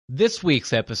This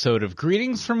week's episode of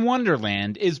Greetings from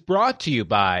Wonderland is brought to you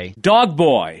by Dog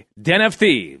Boy, Den of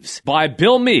Thieves by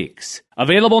Bill Meeks.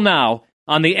 Available now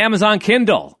on the Amazon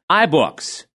Kindle,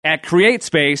 iBooks, at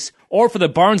CreateSpace, or for the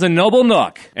Barnes & Noble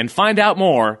Nook. And find out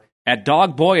more at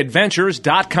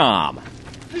dogboyadventures.com.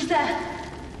 Who's there?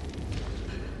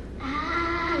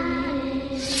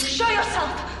 Alice. Show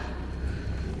yourself!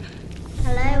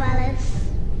 Hello, Alice.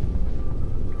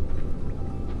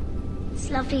 It's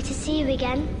lovely to see you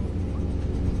again.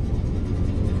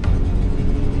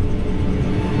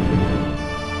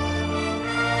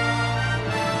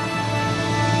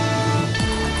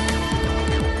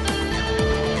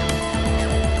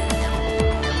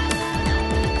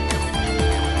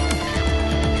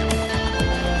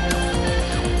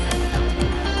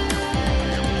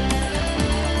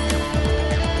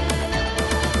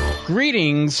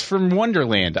 Greetings from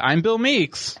Wonderland. I'm Bill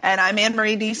Meeks. And I'm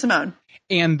Anne-Marie D. Simone.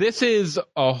 And this is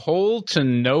A Hole to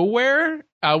Nowhere.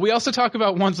 We also talk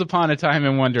about Once Upon a Time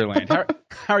in Wonderland.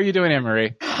 How are you doing,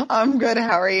 Anne-Marie? I'm good.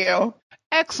 How are you?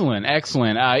 Excellent,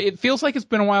 excellent. It feels like it's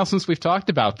been a while since we've talked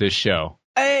about this show.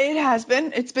 It has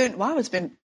been. It's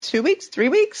been 2 weeks, 3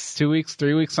 weeks? 2 weeks,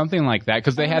 3 weeks, something like that,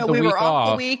 because they had the we week were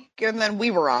off. A week, and then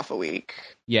we were off a week.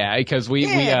 Yeah, because it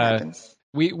happens.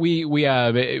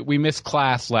 We missed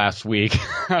class last week,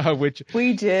 which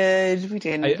we did. We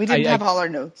didn't have all our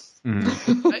notes.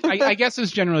 I guess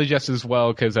it's generally just as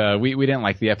well because we didn't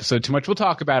like the episode too much. We'll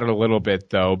talk about it a little bit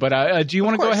though. But do you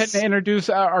want to go ahead and introduce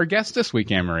our guest this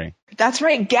week, Anne-Marie? That's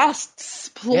right, guests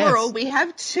plural. Yes. We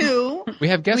have two. We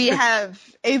have guests. We have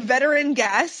a veteran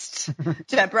guest,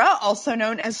 Deborah, also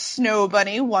known as Snow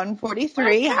Bunny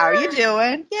 143. How are you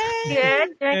doing? Yay!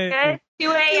 Good.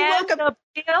 2 a.m. No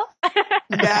big deal.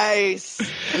 Nice.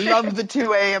 Love the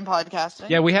 2 a.m. podcasting.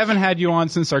 Yeah, we haven't had you on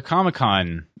since our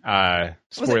Comic-Con spoiler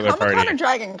was it Comic-Con party. or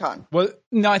Dragon Con? Well,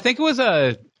 no, I think it was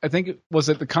was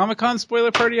it the Comic-Con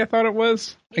spoiler party? I thought it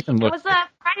was. It was a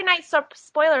Friday night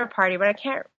spoiler party, but I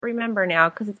can't remember now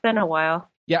because it's been a while.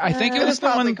 Yeah, I think it was the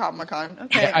probably one. Comic-Con.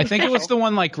 Okay. Yeah, I think it was the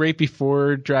one like right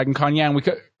before Dragon Con. Yeah,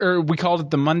 and we called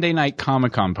it the Monday Night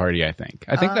Comic-Con party. I think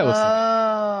that was.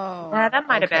 Yeah, that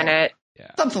might have been it.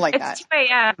 Yeah. Something like that. It's 2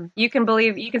 a.m. You can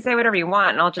say whatever you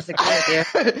want, and I'll just agree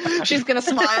with you. She's gonna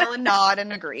smile and nod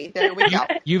and agree. There we go.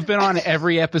 You've been on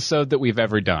every episode that we've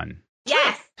ever done.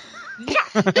 Yes.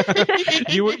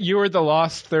 You were the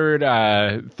lost third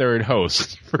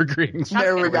host for Greetings.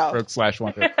 There we go.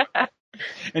 /Wonder.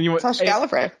 And Sasha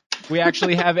Gallifrey. We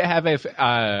actually have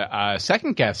a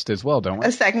second guest as well, don't we?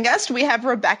 A second guest. We have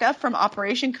Rebecca from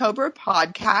Operation Cobra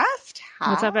Podcast.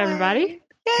 Hi. What's up, everybody?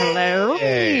 Yay. Hello.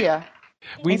 Hey.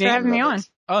 Thanks for having me on.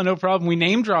 Oh, no problem. We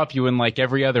name drop you in like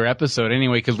every other episode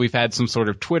anyway because we've had some sort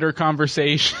of Twitter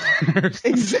conversation.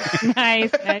 Exactly.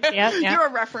 Nice. Yeah. You're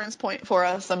a reference point for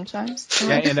us sometimes.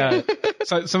 Yeah, and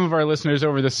so some of our listeners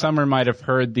over the summer might have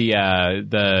heard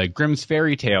the Grimm's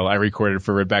Fairy Tale I recorded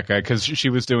for Rebecca because she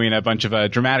was doing a bunch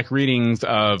of dramatic readings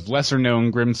of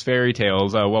lesser-known Grimm's Fairy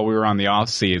Tales while we were on the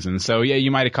off-season. So, yeah,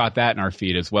 you might have caught that in our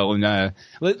feed as well. And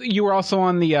you were also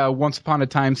on the Once Upon a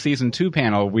Time Season 2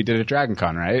 panel we did at Dragon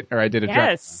Con, right? Or I did at Dragon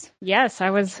Con. Yes, I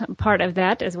was part of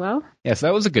that as well. Yes,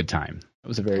 that was a good time. It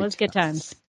was good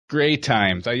times. Great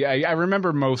times. I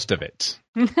remember most of it.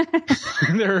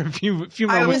 There are a few moments.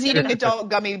 I was eating adult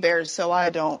gummy bears, so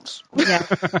I don't. Yeah,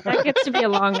 that gets to be a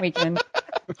long weekend.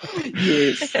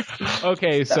 Yes.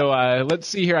 Okay, so let's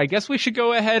see here. I guess we should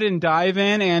go ahead and dive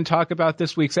in and talk about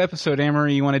this week's episode.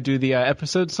 Anne-Marie, you want to do the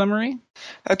episode summary?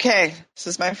 Okay, this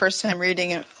is my first time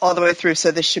reading it all the way through, so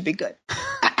this should be good.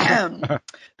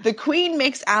 The Queen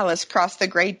makes Alice cross the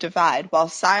Great Divide while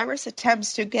Cyrus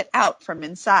attempts to get out from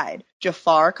inside.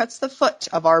 Jafar cuts the foot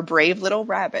of our brave little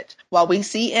rabbit, while we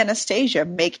see Anastasia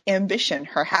make ambition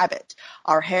her habit.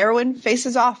 Our heroine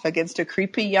faces off against a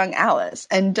creepy young Alice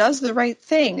and does the right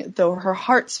thing, though her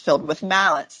heart's filled with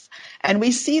malice. And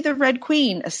we see the Red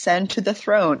Queen ascend to the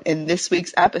throne in this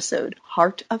week's episode,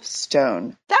 Heart of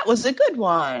Stone. That was a good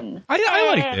one.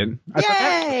 I liked it.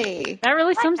 Yay! That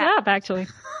really sums it up, actually.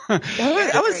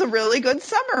 That was a really good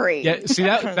summary. Yeah, see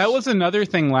that was another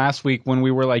thing last week when we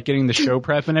were like getting the show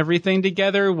prep and everything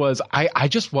together was I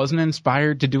just wasn't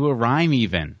inspired to do a rhyme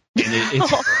even.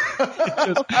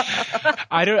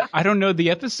 I don't know. The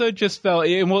episode just fell.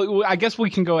 Well, I guess we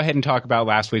can go ahead and talk about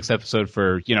last week's episode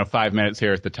for 5 minutes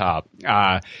here at the top.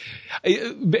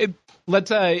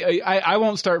 Let's. I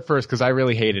won't start first because I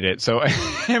really hated it. So,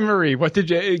 Marie, what did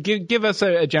you give us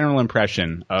a general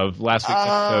impression of last week's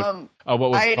episode?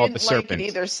 What was called the Serpent? I didn't like it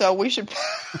either, so we should.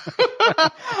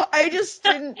 I just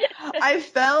didn't. I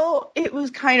felt it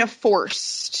was kind of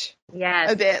forced.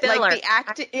 Yes. a bit. Filler. Like the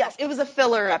acting. Yes, it was a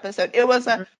filler episode. It was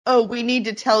we need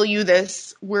to tell you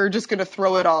this. We're just going to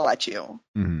throw it all at you.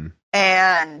 Mm-hmm.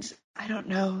 And I don't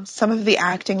know, some of the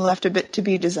acting left a bit to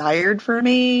be desired for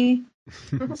me.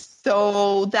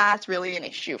 So that's really an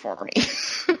issue for me.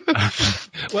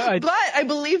 Well, But I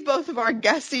believe both of our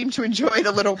guests seem to enjoy it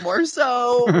a little more.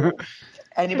 So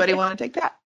anybody want to take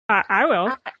that? I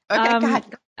will. Okay, go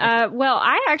ahead. Well,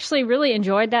 I actually really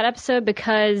enjoyed that episode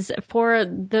because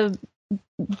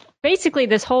basically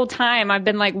this whole time I've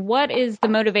been like, what is the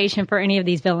motivation for any of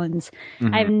these villains?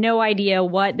 Mm-hmm. I have no idea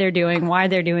what they're doing, why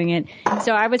they're doing it.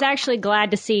 So I was actually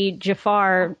glad to see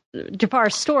Jafar's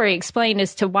story explained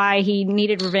as to why he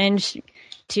needed revenge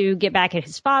to get back at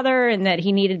his father, and that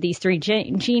he needed these three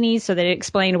genies, so that it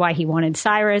explained why he wanted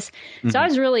Cyrus. Mm-hmm. So I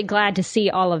was really glad to see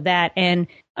all of that. And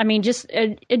I mean, just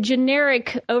a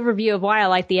generic overview of why I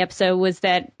liked the episode was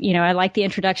that, I liked the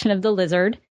introduction of the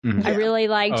lizard. Mm-hmm. I really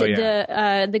liked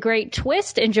the great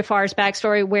twist in Jafar's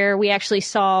backstory where we actually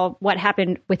saw what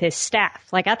happened with his staff.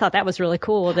 Like, I thought that was really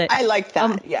cool that I liked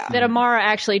that. that Amara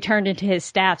actually turned into his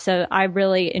staff. So I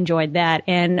really enjoyed that.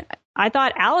 And I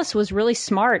thought Alice was really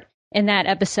smart in that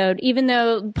episode, even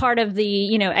though part of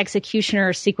the,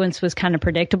 executioner sequence was kind of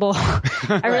predictable.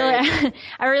 I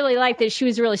really liked that she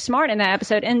was really smart in that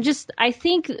episode. And just, I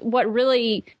think what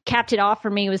really capped it off for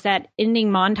me was that ending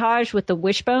montage with the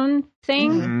wishbone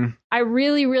thing. Mm-hmm. I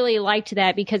really, really liked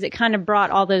that because it kind of brought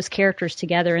all those characters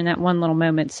together in that one little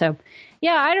moment. So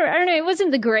yeah, I don't know. It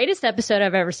wasn't the greatest episode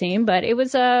I've ever seen, but it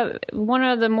was one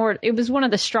of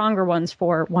the stronger ones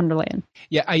for Wonderland.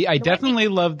 Yeah, I definitely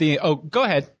love the. Oh, go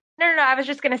ahead. No. I was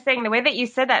just going to say, the way that you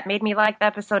said that made me like the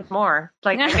episode more.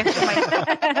 Like, I guess you might...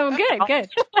 Oh, good.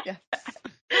 Yes.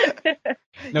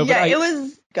 No, yeah, it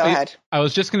was. Go ahead. I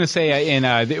was just going to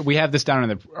say, we have this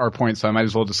down in our point, so I might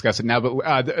as well discuss it now.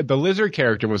 But the lizard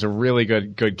character was a really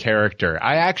good character.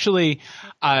 I actually,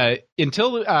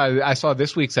 until I saw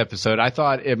this week's episode, I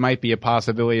thought it might be a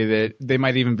possibility that they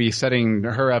might even be setting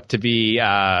her up to be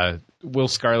Will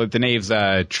Scarlet, the Knave's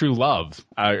true love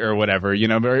or whatever,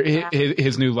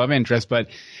 his new love interest. But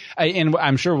and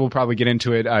I'm sure we'll probably get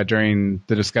into it during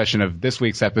the discussion of this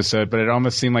week's episode, but it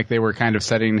almost seemed like they were kind of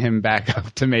setting him back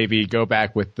up to maybe go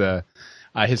back with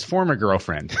his former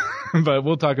girlfriend. But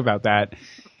we'll talk about that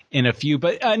in a few.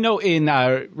 But no, in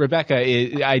Rebecca,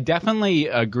 I definitely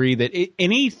agree that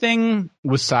anything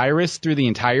with Cyrus through the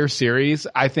entire series,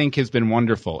 I think has been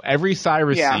wonderful. Every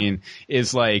Cyrus scene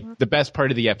is like the best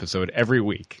part of the episode every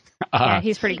week. Yeah,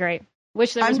 he's pretty great.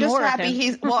 Wish there was I'm just more happy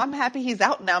of him. I'm happy he's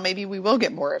out now. Maybe we will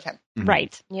get more of him. Mm-hmm.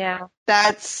 Right. Yeah.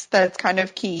 That's kind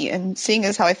of key. And seeing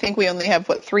as how I think we only have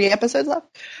 3 episodes left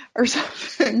or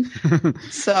something.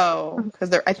 So,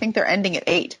 because I think they're ending at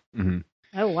 8. Mm-hmm.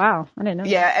 Oh wow, I didn't know.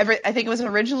 Yeah, I think it was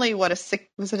originally a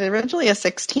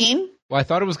 16? Well, I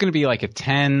thought it was going to be like a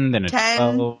 10, then a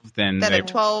 12, then a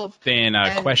 12, then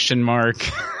a question mark.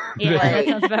 Yeah, that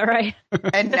sounds about right.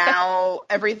 And now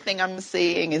everything I'm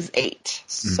seeing is 8.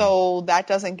 So that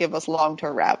doesn't give us long to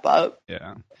wrap up.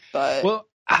 Yeah. But well,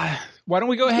 why don't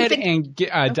we go ahead and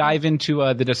dive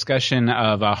into the discussion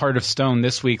of Heart of Stone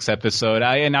this week's episode?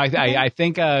 I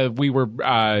think we were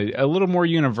a little more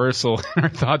universal in our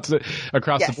thoughts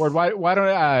across the board. Why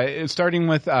don't starting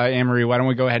with Anne-Marie, why don't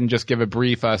we go ahead and just give a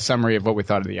brief summary of what we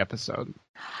thought of the episode?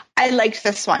 I liked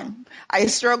this one. I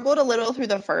struggled a little through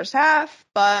the first half,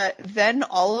 but then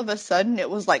all of a sudden it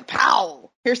was like, pow!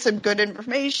 Here's some good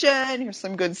information. Here's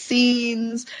some good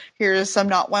scenes. Here's some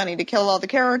not wanting to kill all the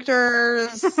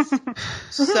characters.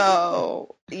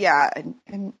 So, yeah.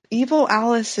 And evil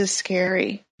Alice is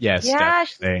scary. Yes, yeah,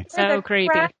 definitely. So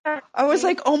creepy. I was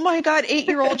like, oh my God,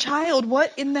 8-year-old child.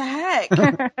 What in the heck?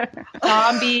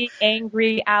 Zombie,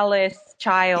 angry Alice,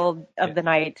 child of the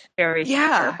night. Very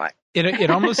terrifying. It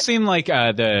almost seemed like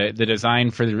the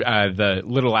design for the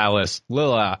Little Alice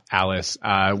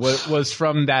was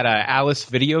from that Alice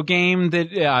video game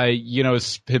that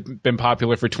has been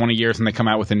popular for 20 years, and they come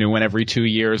out with a new one every 2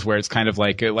 years, where it's kind of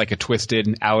like a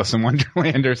twisted Alice in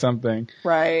Wonderland or something.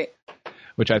 Right.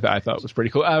 Which I thought was pretty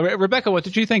cool. Rebecca, what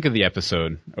did you think of the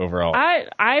episode overall?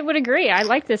 I would agree. I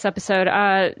liked this episode.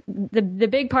 The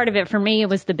big part of it for me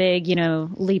was the big,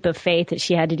 leap of faith that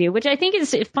she had to do, which I think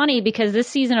is funny because this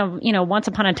season of, Once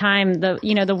Upon a Time,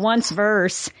 the Once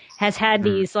verse has had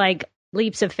these like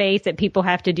leaps of faith that people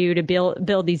have to do to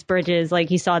build these bridges.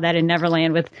 Like you saw that in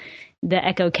Neverland with the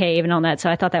Echo Cave and all that. So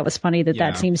I thought that was funny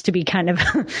that seems to be kind of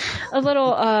a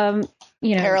little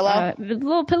Parallel? a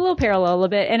little parallel a little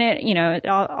bit. And it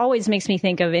always makes me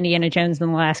think of Indiana Jones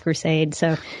and the Last Crusade.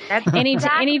 So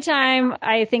anytime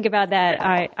I think about that,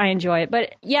 I enjoy it.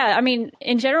 But yeah, I mean,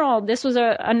 in general, this was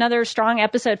another strong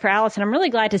episode for Alice. And I'm really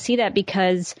glad to see that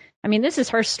because, I mean, this is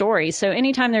her story. So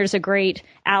anytime there's a great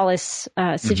Alice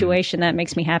situation, that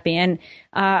makes me happy. And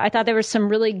I thought there was some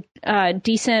really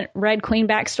decent Red Queen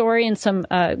backstory and some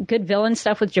good villain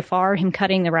stuff with Jafar. Him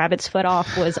cutting the rabbit's foot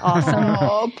off was awesome.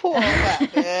 Oh, poor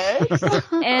rabbit.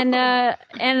 And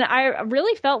I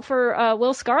really felt for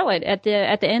Will Scarlet at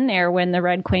the end there when the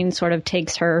Red Queen sort of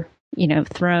takes her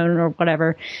throne or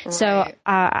whatever. Right. So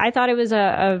I thought it was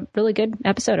a really good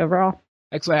episode overall.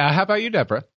 Excellent. How about you,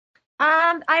 Deborah?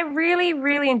 I really,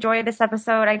 really enjoyed this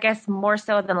episode, I guess more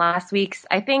so than last week's.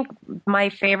 I think my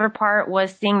favorite part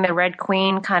was seeing the Red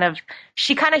Queen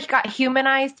she kind of got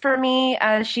humanized for me.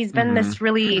 She's been this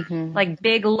really like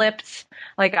big-lipped,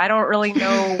 like I don't really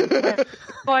know what's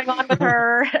going on with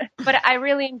her. But I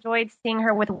really enjoyed seeing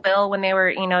her with Will when they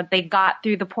were, they got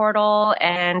through the portal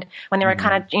and when they were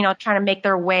kind of, trying to make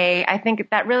their way. I think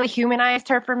that really humanized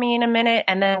her for me in a minute.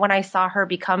 And then when I saw her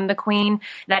become the queen,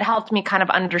 that helped me kind of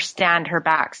understand her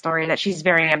backstory, that she's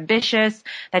very ambitious,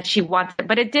 that she wants it.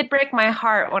 But it did break my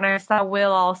heart when I saw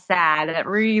Will all sad. That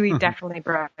really definitely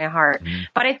broke my heart.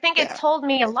 But I think it told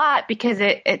me a lot because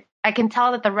I can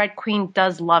tell that the Red Queen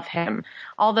does love him.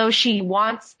 Although she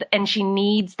wants and she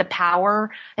needs the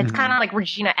power, it's kind of like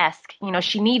Regina-esque.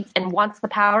 She needs and wants the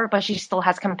power, but she still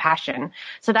has compassion.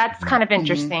 So that's kind of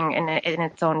interesting in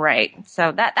its own right.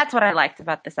 So that's what I liked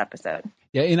about this episode.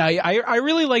 Yeah, and I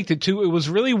really liked it too. It was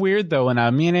really weird though,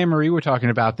 and me and Anne-Marie were talking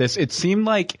about this. It seemed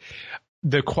like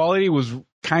the quality was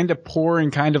kind of poor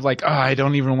and kind of like, I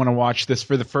don't even want to watch this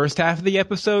for the first half of the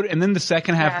episode. And then the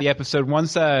second half of the episode,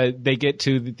 once they get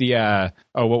to the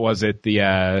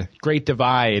Great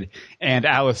Divide and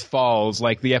Alice falls,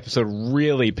 like the episode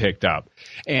really picked up.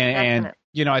 And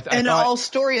I thought all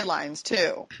storylines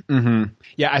too.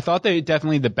 Yeah, I thought that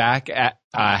definitely the back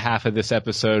half of this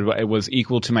episode was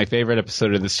equal to my favorite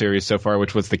episode of the series so far,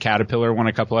 which was the Caterpillar one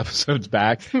a couple episodes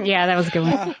back. Yeah, that was a good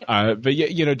one.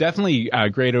 But definitely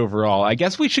great overall. I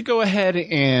guess we should go ahead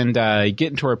and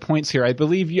get into our points here. I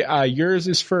believe yours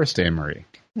is first, Anne-Marie.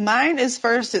 Mine is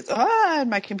first. It's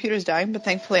my computer's dying, but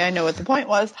thankfully I know what the point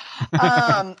was.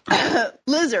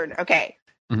 Lizard. Okay.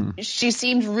 She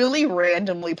seemed really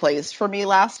randomly placed for me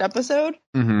last episode.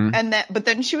 But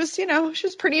then she was, she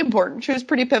was pretty important. She was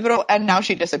pretty pivotal, and now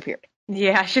she disappeared.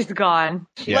 Yeah, she's gone.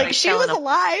 She was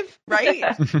alive,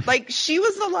 right? Like, she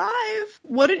was alive.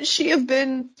 Wouldn't she have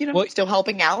been, still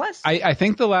helping Alice? I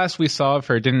think the last we saw of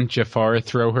her, didn't Jafar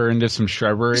throw her into some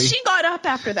shrubbery? She got up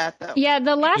after that, though. Yeah,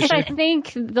 the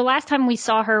last time we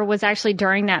saw her was actually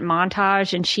during that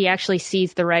montage, and she actually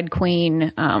sees the Red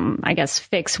Queen, I guess,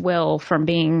 fix Will from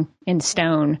being in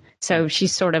stone. So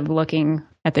she's sort of looking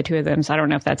at the two of them. So I don't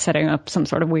know if that's setting up some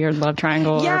sort of weird love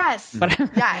triangle. Yes.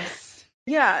 Yes.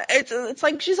 Yeah, it's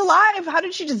like she's alive. How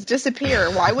did she just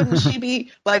disappear? Why wouldn't she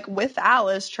be like with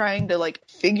Alice trying to like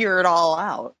figure it all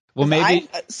out? Well, maybe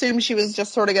I assumed she was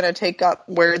just sort of going to take up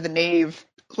where the knave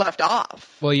left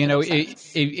off. Well,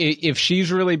 if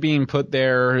she's really being put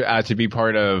there to be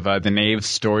part of the Knave's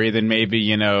story, then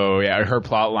maybe her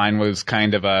plot line was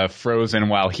kind of frozen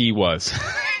while he was.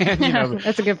 And,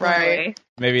 that's a good point. Right.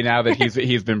 Maybe now that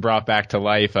he's been brought back to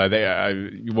life,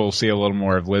 we'll see a little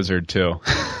more of Lizard too.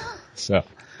 So,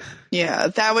 yeah,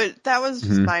 that was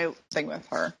my thing with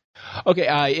her. Okay,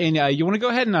 and you want to go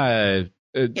ahead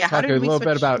and talk a little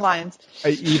bit about lines?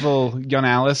 Evil Young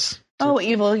Alice? Oh,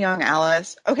 Evil Young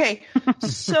Alice. Okay,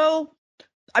 so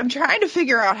I'm trying to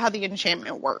figure out how the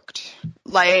enchantment worked.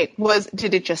 Like,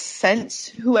 did it just sense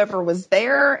whoever was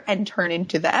there and turn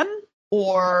into them,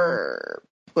 or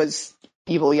was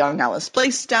Evil Young Alice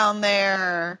placed down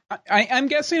there? I'm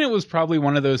guessing it was probably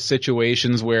one of those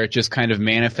situations where it just kind of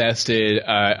manifested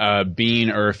a being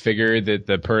or a figure that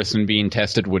the person being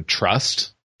tested would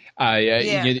trust.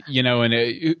 And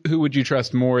who would you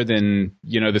trust more than,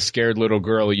 the scared little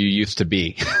girl you used to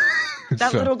be?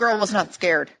 That little girl was not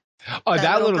scared. Oh,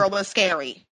 that little girl was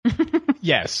scary.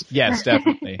 Yes,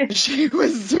 definitely. She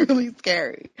was really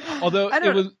scary. Although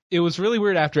it was really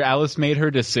weird after Alice made her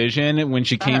decision when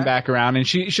she came back around, and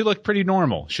she looked pretty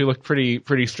normal. She looked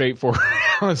pretty straightforward.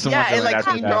 Yeah, it like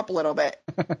cleaned her up a little bit.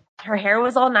 Her hair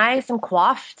was all nice and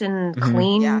coiffed and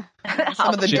clean. Yeah.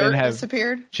 Some of the dirt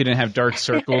disappeared. She didn't have dark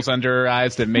circles under her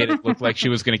eyes that made it look like she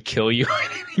was going to kill you.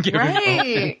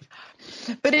 Right.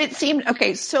 But it seemed,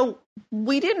 okay, so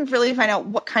we didn't really find out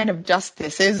what kind of dust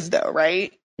this is, though,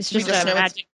 right? It's just just a know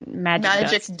it's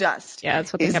magic dust. Yeah,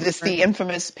 that's what they Is have this for the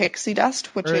infamous pixie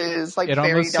dust, which Or is like it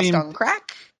fairy almost dust seemed- on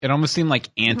crack? It almost seemed like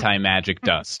anti-magic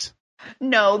dust.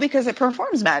 No, because it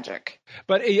performs magic.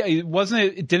 But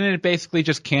didn't it basically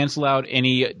just cancel out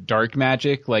any dark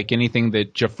magic, like anything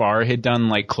that Jafar had done,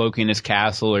 like cloaking his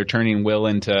castle or turning Will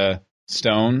into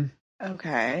stone?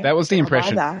 Okay. That was the I'll buy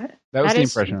impression. that. That was the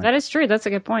is, impression. that is true. That's a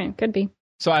good point. Could be.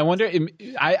 So I wonder,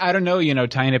 I don't know,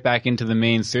 tying it back into the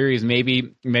main series,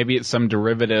 maybe it's some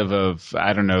derivative of,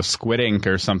 I don't know, Squid Ink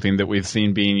or something that we've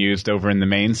seen being used over in the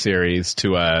main series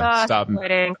to stop.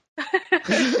 Quitting.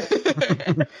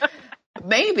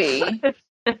 Maybe.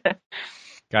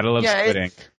 Gotta love Yeah, Squid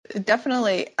Ink.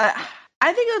 Definitely.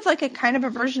 I think it's like a kind of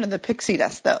a version of the pixie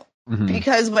dust, though. Mhm.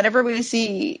 Because whenever we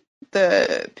see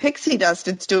the pixie dust,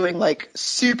 it's doing like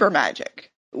super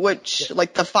magic, which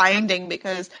like the finding,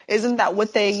 because isn't that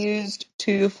what they used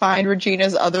to find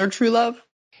Regina's other true love?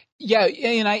 Yeah,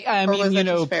 and I Or was mean, it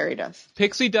just fairy dust?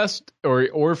 pixie dust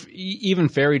or even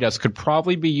fairy dust could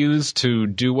probably be used to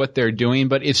do what they're doing,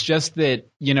 but it's just that,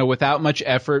 without much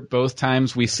effort, both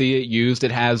times we see it used,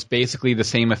 it has basically the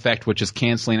same effect, which is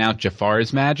canceling out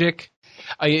Jafar's magic.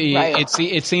 Right.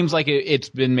 It seems like it's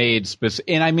been made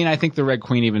and I mean, I think the Red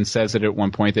Queen even says it at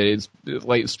one point that it's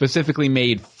like specifically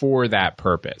made for that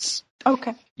purpose.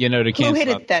 Okay. To Who cancel hit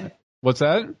out- it then? What's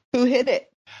that? Who hit it?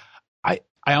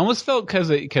 I almost felt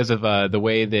because of the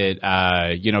way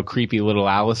that creepy little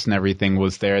Alice and everything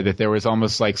was there, that there was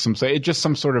almost like some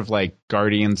sort of like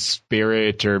guardian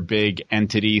spirit or big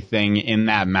entity thing in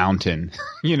that mountain,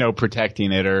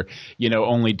 protecting it or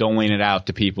only doling it out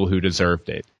to people who deserved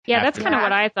it. Yeah, that's kind of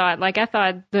what I thought. Like, I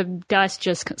thought the dust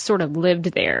just sort of lived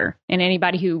there, and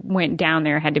anybody who went down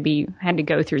there had to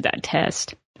go through that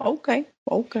test. Okay.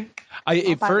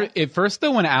 At first,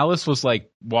 though, when Alice was like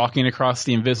walking across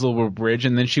the invisible bridge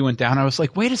and then she went down, I was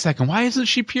like, wait a second, why isn't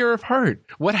she pure of heart?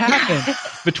 What happened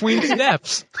between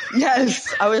steps?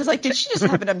 Yes. I was like, did she just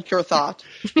have an impure thought?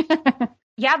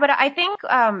 Yeah, but I think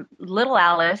little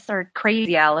Alice or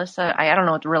crazy Alice, I don't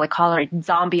know what to really call her,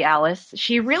 zombie Alice,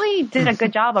 she really did a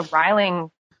good job of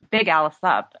riling big Alice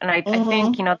up. And I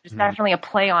think, there's definitely a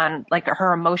play on like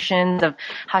her emotions of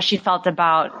how she felt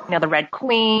about, the Red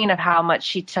Queen, of how much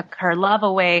she took her love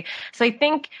away. So I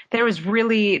think there was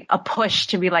really a push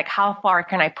to be like, how far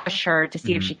can I push her to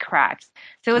see if she cracks?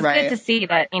 So it was good to see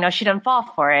that, she didn't fall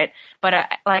for it. But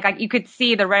you could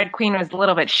see the Red Queen was a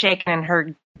little bit shaken in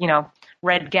her,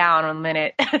 red gown a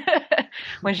minute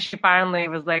when she finally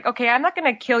was like, okay, I'm not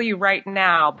going to kill you right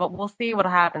now, but we'll see what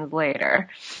happens later.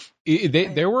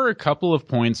 There were a couple of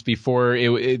points before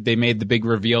they made the big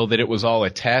reveal that it was all a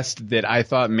test that I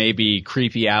thought maybe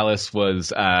Creepy Alice was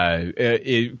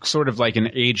sort of like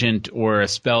an agent or a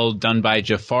spell done by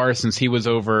Jafar, since he was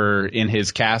over in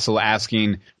his castle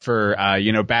asking for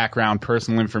background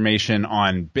personal information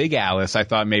on Big Alice. I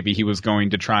thought maybe he was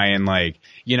going to try and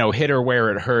hit her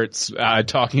where it hurts,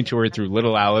 talking to her through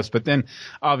Little Alice. But then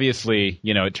obviously,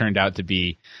 it turned out to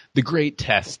be the great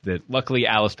test that luckily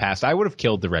Alice passed. I would have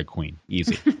killed the Red Queen.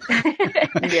 Easy.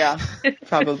 Yeah,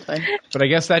 probably. But I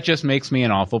guess that just makes me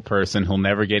an awful person who'll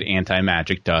never get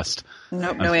anti-magic dust.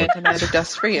 Nope, no anti-magic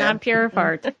dust for you. Not pure of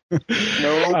heart.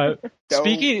 No.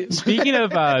 Speaking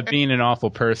of being an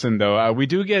awful person, though, we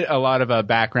do get a lot of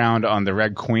background on the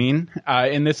Red Queen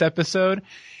in this episode.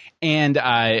 And,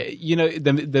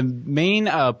 the main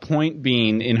point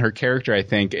being in her character, I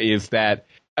think, is that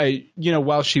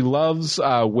while she loves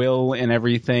Will and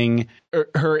everything,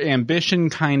 her ambition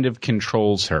kind of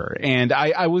controls her. And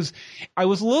I was a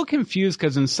little confused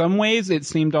because in some ways it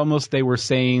seemed almost they were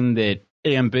saying that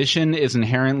ambition is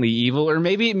inherently evil, or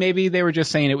maybe they were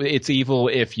just saying it's evil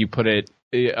if you put it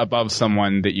above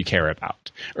someone that you care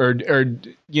about, or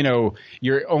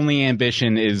your only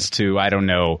ambition is to, I don't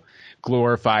know,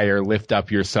 glorify or lift up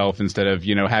yourself instead of,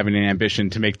 having an ambition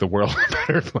to make the world a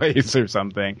better place or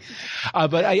something.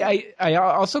 But I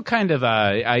also kind of,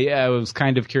 I was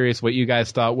kind of curious what you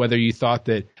guys thought, whether you thought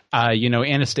that,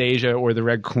 Anastasia or the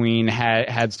Red Queen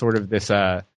had sort of this,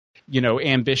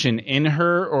 ambition in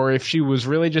her, or if she was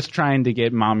really just trying to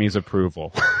get mommy's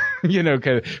approval,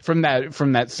 'cause from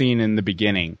that scene in the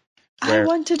beginning. I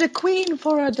wanted a queen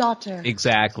for a daughter.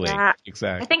 Exactly. Yeah,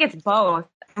 Exactly. I think it's both.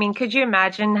 I mean, could you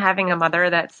imagine having a mother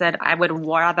that said, I would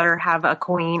rather have a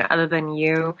queen other than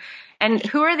you? And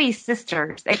who are these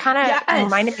sisters? It kind of Yes.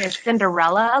 reminded me of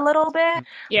Cinderella a little bit.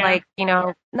 Yeah. Like,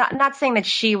 not saying that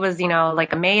she was,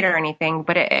 like a maid or anything,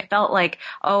 but it felt like,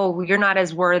 oh, you're not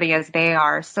as worthy as they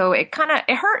are. So it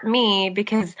hurt me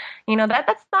because,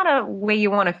 that's not a way you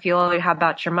want to feel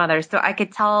about your mother. So I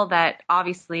could tell that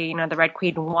obviously, the Red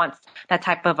Queen wants that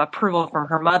type of approval from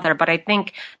her mother. But I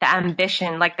think the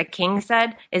ambition, like the king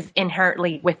said, is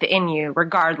inherently within you,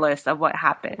 regardless of what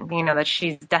happened, that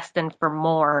she's destined for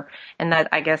more. And that,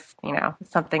 I guess,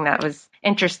 something that was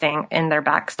interesting in their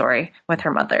backstory with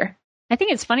her mother. I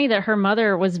think it's funny that her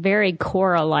mother was very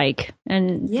Cora-like,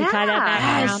 and to tie that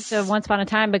back around to Once Upon a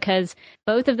Time, because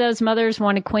both of those mothers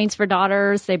wanted queens for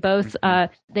daughters. They both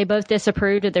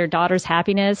disapproved of their daughter's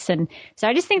happiness, and so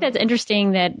I just think that's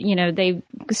interesting that they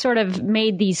sort of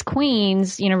made these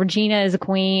queens. Regina is a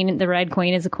queen, the Red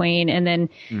Queen is a queen, and then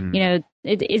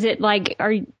is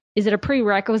it a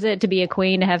prerequisite to be a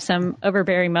queen to have some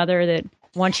overbearing mother that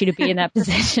wants you to be in that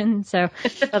position? So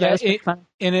that was fun.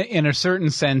 In a certain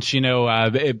sense,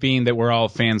 it being that we're all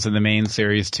fans of the main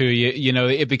series too,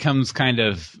 it becomes kind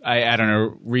of, I don't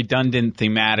know, redundant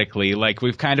thematically. Like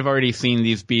we've kind of already seen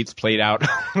these beats played out a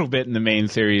little bit in the main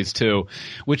series too,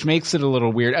 which makes it a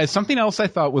little weird. Something else I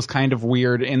thought was kind of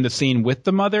weird in the scene with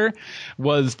the mother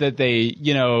was that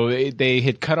they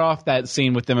had cut off that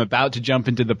scene with them about to jump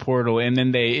into the portal, and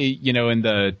then they, in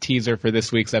the teaser for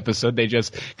this week's episode, they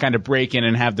just kind of break in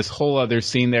and have this whole other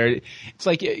scene there. It's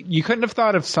like you couldn't have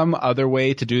thought of some other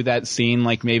way to do that scene,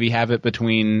 like maybe have it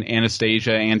between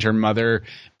Anastasia and her mother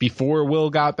before Will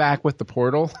got back with the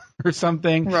portal or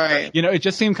something. Right. It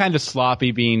just seemed kind of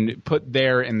sloppy being put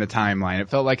there in the timeline. It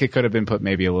felt like it could have been put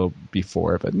maybe a little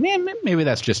before, but maybe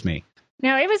that's just me.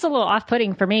 No, it was a little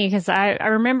off-putting for me because I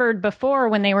remembered before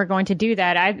when they were going to do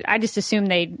that, I just assumed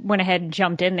they went ahead and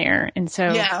jumped in there. And so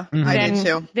I did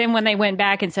too. Then when they went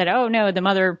back and said, oh, no, the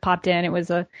mother popped in, it was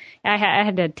I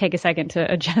had to take a second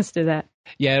to adjust to that.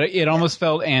 Yeah, it almost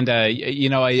felt, and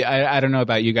I don't know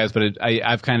about you guys, but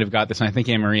I've kind of got this, and I think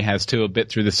Anne-Marie has too, a bit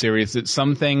through the series, that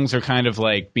some things are kind of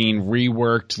like being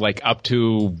reworked, like up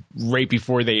to right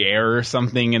before they air or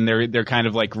something, and they're kind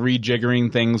of like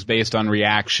rejiggering things based on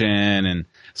reaction and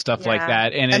stuff like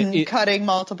that, and cutting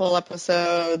multiple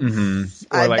episodes. Mm-hmm.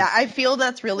 I feel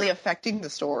that's really affecting the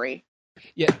story.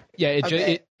 Yeah.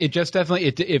 It just definitely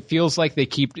it feels like they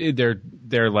keep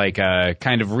they're like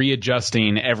kind of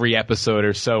readjusting every episode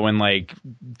or so, and like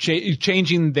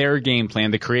changing their game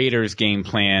plan, the creator's game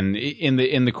plan in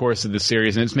the course of the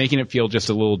series, and it's making it feel just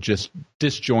a little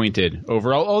disjointed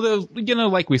overall. Although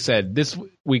like we said, this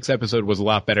week's episode was a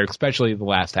lot better, especially the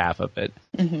last half of it.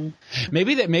 Mm-hmm.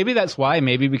 Maybe that's why.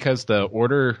 Maybe because the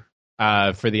order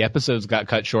for the episodes got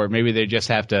cut short. Maybe they just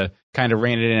have to kind of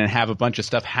rein it in and have a bunch of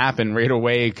stuff happen right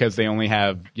away because they only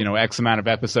have, X amount of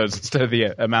episodes instead of the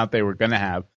amount they were going to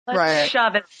have. Let's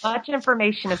shove as much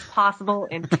information as possible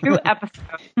in 2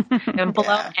 episodes and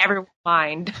blow everyone's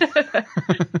mind.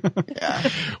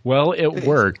 Well, it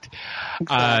worked.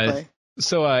 Exactly.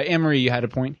 So, Anne-Marie, you had a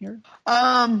point here?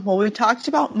 Well, we talked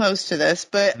about most of this,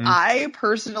 but I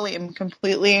personally am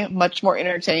completely much more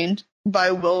entertained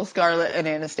by Will, Scarlet, and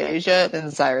Anastasia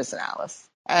than Cyrus and Alice.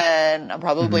 And I'm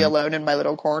probably alone in my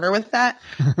little corner with that.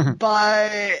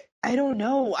 But I don't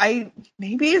know.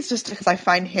 Maybe it's just because I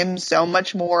find him so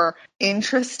much more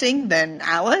interesting than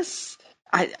Alice.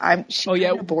 She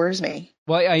kind of bores me.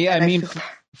 Well, I mean,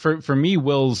 for me,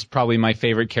 Will's probably my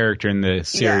favorite character in the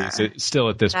series, still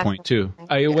at this point, too.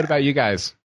 What about you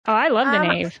guys? Oh, I love the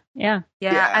Knave. Yeah,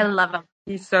 I love him.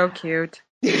 He's so cute.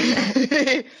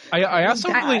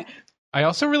 I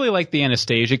also really like the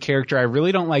Anastasia character. I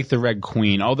really don't like the Red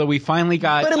Queen, although we finally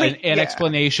got an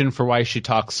explanation for why she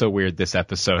talks so weird this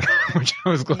episode, which I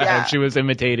was glad she was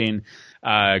imitating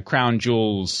Crown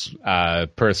Jewel's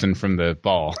person from the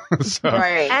ball.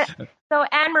 So,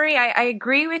 Anne-Marie, I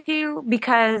agree with you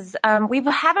because we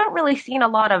haven't really seen a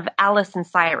lot of Alice and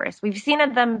Cyrus. We've seen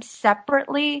them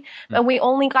separately, and we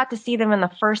only got to see them in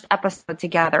the first episode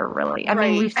together, really. I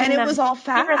mean, we've seen them was all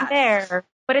fast. Here and there.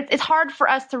 But it's hard for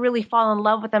us to really fall in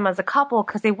love with them as a couple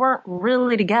because they weren't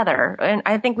really together. And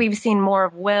I think we've seen more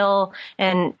of Will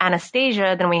and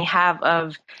Anastasia than we have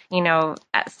of,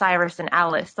 Cyrus and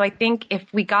Alice. So I think if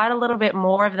we got a little bit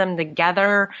more of them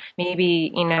together,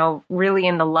 maybe, really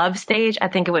in the love stage, I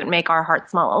think it would make our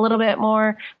hearts smell a little bit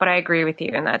more. But I agree with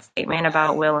you in that statement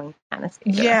about Will and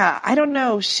Anastasia. Yeah, I don't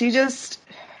know. She just,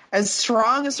 as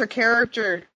strong as her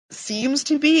character seems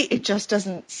to be, it just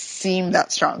doesn't seem that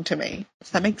strong to me. Does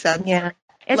that make sense? Yeah.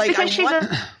 It's because she's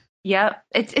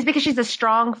it's because she's a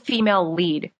strong female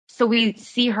lead. so we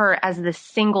see her as this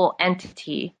single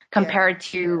entity compared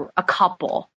to a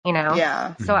couple, you know?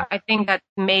 Yeah. So I think that's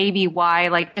maybe why,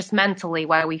 like, just mentally,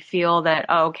 why we feel that,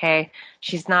 oh, okay,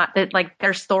 she's not, that like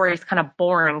their story is kind of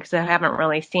boring because I haven't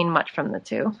really seen much from the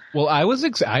two. Well, I was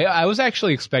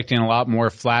actually expecting a lot more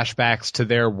flashbacks to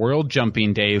their world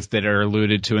jumping days that are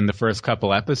alluded to in the first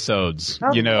couple episodes.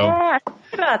 Oh, you know, yeah, I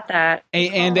forgot about that.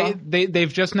 and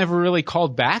they've just never really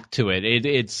called back to it.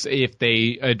 It's if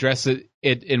they address it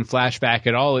in flashback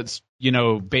at all, it's, you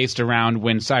know, based around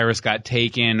when Cyrus got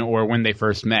taken or when they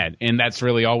first met, and that's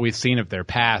really all we've seen of their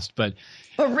past. But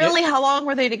really, how long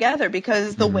were they together?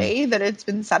 Because the way that it's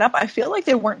been set up, I feel like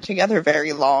they weren't together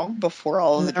very long before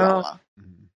all of the drama.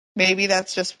 Maybe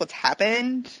that's just what's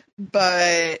happened,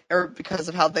 or because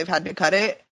of how they've had to cut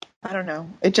it. I don't know.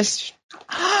 It just,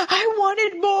 I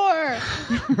wanted more.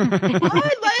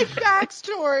 I like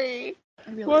backstory.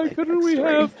 why couldn't we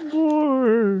have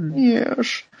more?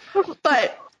 Yes.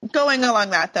 But going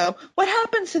along that, though, what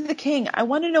happens to the king? I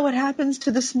want to know what happens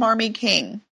to the smarmy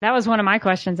king. That was one of my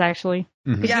questions, actually.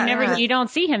 Mm-hmm. Yeah. You don't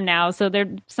see him now, so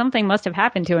something must have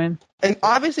happened to him.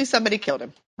 Obviously, somebody killed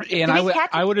him. And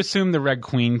I would assume the Red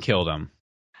Queen killed him.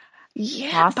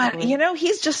 Yeah, Possibly. but, you know,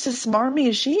 he's just as smarmy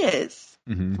as she is.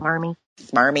 Mm-hmm. Smarmy.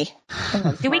 Smarmy.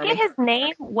 Did we get his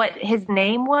name? What his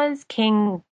name was?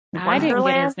 King I didn't get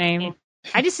Wonderland? his name.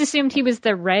 I just assumed he was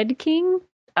the Red King.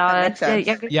 That makes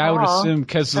sense. Yeah, I would assume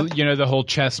because, you know, the whole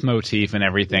chess motif and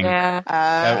everything. Yeah.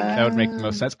 That would make the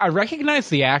most sense. I recognize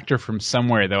the actor from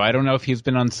somewhere, though. I don't know if he's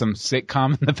been on some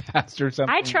sitcom in the past or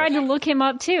something. I tried to look him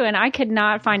up too, and I could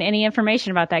not find any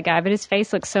information about that guy. But his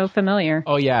face looks so familiar.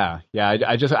 Oh yeah.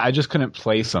 I just couldn't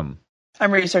place him.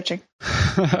 I'm researching.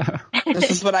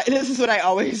 This is what I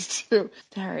always do.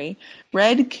 Sorry.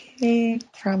 Red King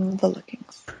from the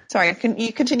Lookings. Sorry,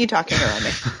 you continue talking around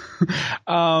me.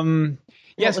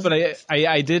 Yes, but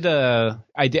I did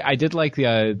like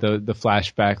the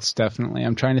flashbacks, definitely.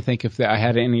 I'm trying to think if I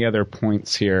had any other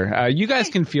points here. You guys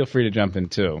can feel free to jump in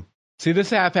too. See,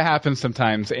 this happens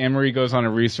sometimes. Anne-Marie goes on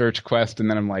a research quest, and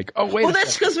then I'm like, oh, wait. Well,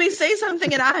 that's because we say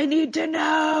something, and I need to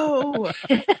know.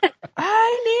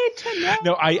 I need to know.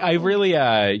 No, I really,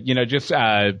 just,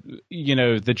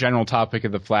 the general topic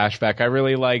of the flashback, I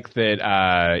really like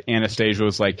that Anastasia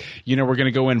was like, we're going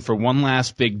to go in for one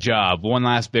last big job, one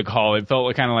last big haul. It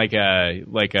felt kind of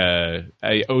like a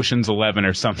Ocean's 11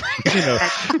 or something,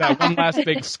 that one last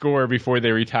big score before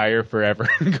they retire forever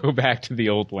and go back to the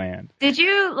old land. Did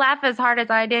you laugh as hard as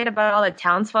I did about all the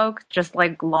townsfolk just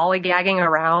like lollygagging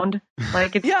around?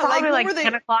 Like it's probably like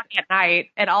 10 o'clock at night,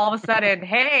 and all of a sudden,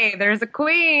 hey, there's a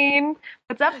queen.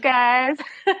 What's up, guys?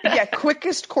 Yeah,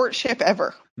 quickest courtship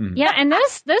ever. Mm-hmm. Yeah, and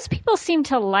those people seem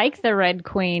to like the Red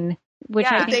Queen, which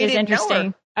I think is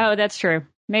interesting. Oh, that's true.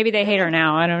 Maybe they hate her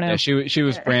now. I don't know. Yeah, she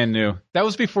was brand new. That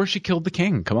was before she killed the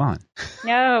king. Come on.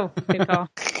 No, good call.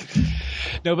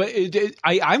 No, but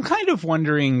I'm kind of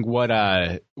wondering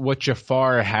what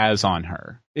Jafar has on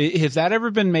her. Has that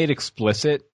ever been made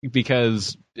explicit?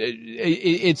 Because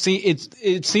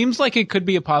it seems like it could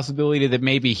be a possibility that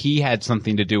maybe he had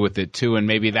something to do with it too, and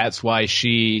maybe that's why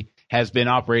she has been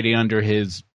operating under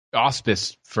his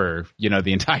auspice for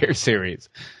the entire series.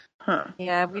 Huh.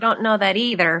 Yeah, we don't know that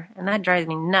either, and that drives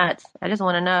me nuts. I just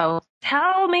want to know.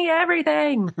 Tell me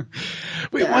everything.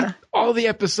 We want all the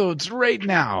episodes right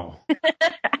now.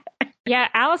 Yeah,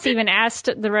 Alice even asked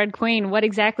the Red Queen, what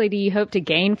exactly do you hope to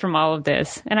gain from all of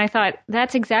this? And I thought,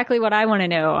 that's exactly what I want to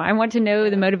know. I want to know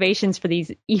the motivations for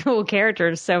these evil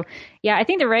characters. So, yeah, I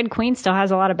think the Red Queen still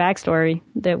has a lot of backstory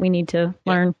that we need to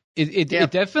learn.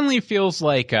 It definitely feels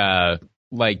like I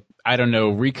don't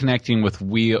know, reconnecting with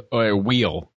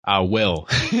Will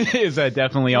is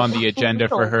definitely on the agenda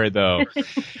for her, though.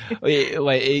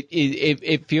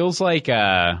 It feels like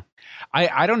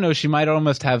I don't know. She might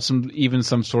almost have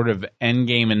some sort of end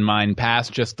game in mind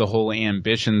past just the whole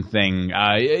ambition thing.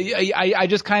 I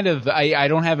just kind of I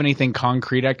don't have anything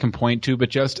concrete I can point to, but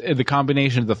just the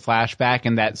combination of the flashback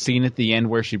and that scene at the end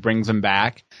where she brings him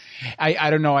back.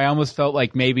 I don't know. I almost felt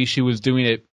like maybe she was doing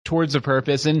it towards a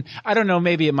purpose, and I don't know,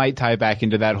 maybe it might tie back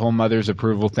into that whole mother's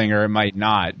approval thing, or it might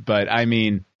not, but I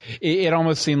mean, it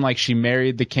almost seemed like she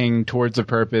married the king towards a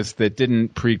purpose that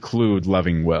didn't preclude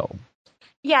loving Will.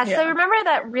 Yeah, so remember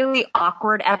that really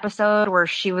awkward episode where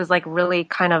she was like really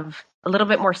kind of a little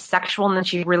bit more sexual than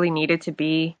she really needed to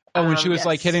be? Oh, when she was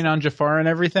like hitting on Jafar and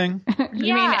everything?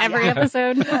 You mean every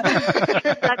episode?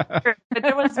 That's true. But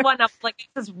there was one up like,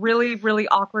 this is really, really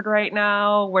awkward right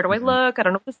now. Where do I look? I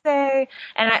don't know what to say.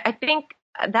 And I think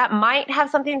that might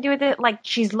have something to do with it. Like,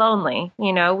 she's lonely.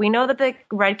 We know that the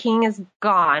Red King is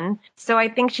gone. So I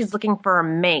think she's looking for a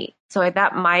mate. So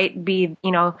that might be,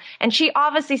 and she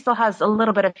obviously still has a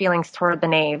little bit of feelings toward the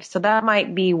knave. So that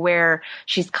might be where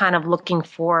she's kind of looking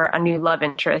for a new love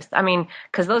interest. I mean,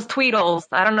 because those Tweedles,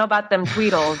 I don't know about them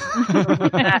Tweedles.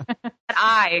 that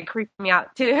eye creeped me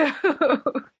out too.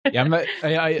 Yeah,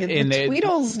 the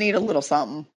Tweedles need a little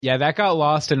something. Yeah, that got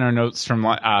lost in our notes from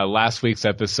last week's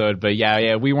episode. But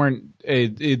yeah, we weren't.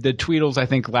 The Tweedles, I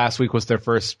think last week was their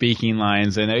first speaking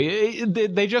lines, and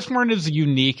they just weren't as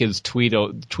unique as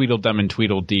Tweedledum and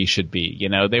Tweedledee should be.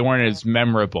 They weren't as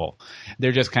memorable.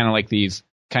 They're just kind of like these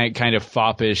kind of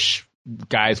foppish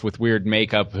guys with weird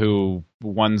makeup who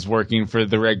one's working for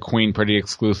the Red Queen pretty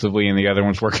exclusively, and the other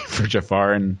one's working for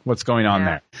Jafar. And what's going on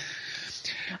there?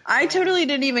 I totally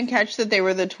didn't even catch that they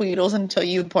were the Tweedles until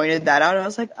you pointed that out. I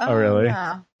was like, oh really?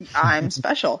 Yeah, I'm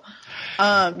special.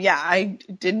 I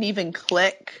didn't even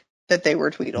click that they were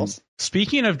Tweedles.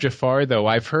 Speaking of Jafar, though,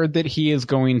 I've heard that he is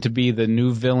going to be the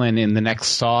new villain in the next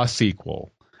Saw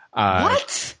sequel.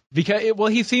 What? Because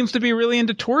he seems to be really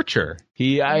into torture.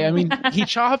 He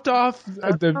chopped off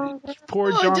the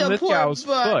poor John Lithgow's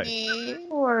foot.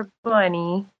 Poor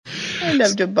bunny. I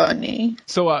loved a bunny.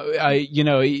 So,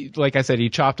 like I said, he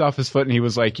chopped off his foot, and he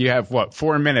was like, "You have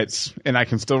 4 minutes, and I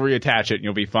can still reattach it, and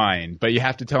you'll be fine. But you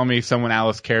have to tell me someone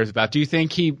Alice cares about." Do you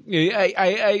think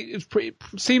it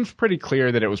seems pretty clear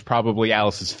that it was probably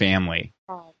Alice's family?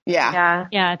 Yeah,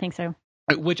 I think so.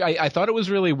 Which I thought it was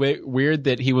really weird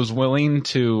that he was willing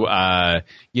to,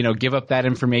 give up that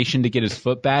information to get his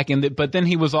foot back, but then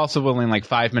he was also willing, like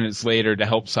 5 minutes later, to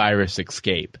help Cyrus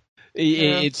escape.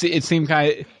 It seemed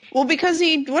kind of. Well, because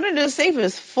he wanted to save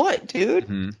his foot, dude.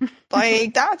 Mm-hmm.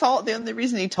 Like, that's all. The only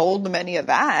reason he told them any of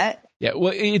that. Yeah,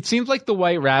 well, it seems like the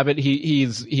White Rabbit.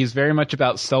 He's very much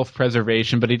about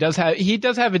self-preservation, but he does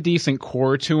have a decent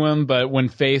core to him. But when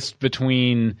faced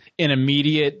between an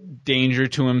immediate danger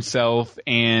to himself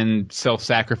and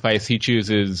self-sacrifice, he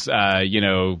chooses,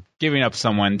 giving up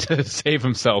someone to save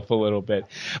himself a little bit.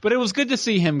 But it was good to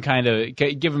see him kind of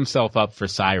give himself up for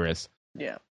Cyrus.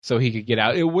 Yeah. So he could get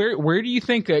out. Where do you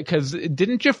think? Because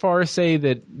didn't Jafar say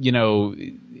that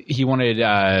he wanted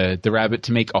the rabbit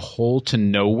to make a hole to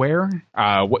nowhere?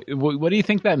 What do you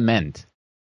think that meant?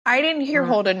 I didn't hear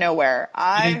hole to nowhere.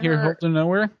 You didn't hear hole to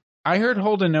nowhere? I heard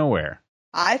hole to nowhere.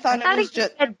 I thought it was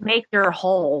just said make your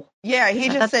hole. Yeah, he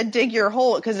just said dig your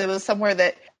hole because it was somewhere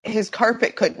that his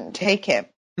carpet couldn't take him.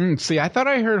 See, I thought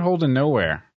I heard hole to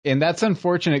nowhere, and that's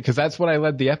unfortunate because that's what I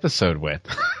led the episode with.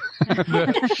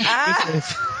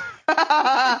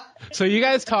 So you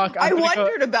guys talk. I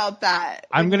wondered about that.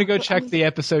 I'm going to go check the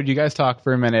episode. You guys talk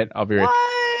for a minute. I'll be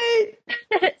right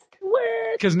back.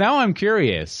 Because now I'm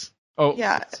curious. Oh,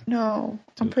 yeah. No,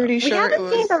 I'm pretty sure we haven't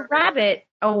seen the rabbit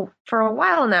for a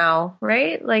while now,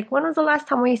 right? Like, when was the last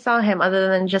time we saw him other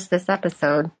than just this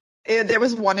episode? There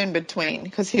was one in between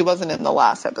because he wasn't in the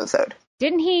last episode.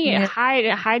 Didn't he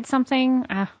hide something?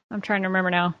 I'm trying to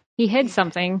remember now. He hid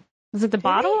something. Was it the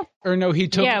bottle? Or no, he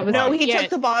took. Yeah, took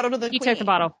the bottle to the. He Queen. took the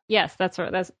bottle. Yes, that's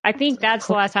right. I think that's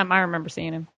the last time I remember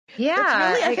seeing him. Yeah,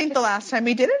 that's really, I think the last time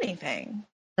he did anything.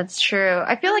 That's true.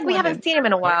 I feel like we haven't seen him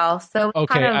in a while. So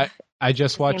okay, I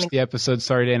just watched the episode.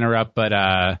 Sorry to interrupt,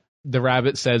 but the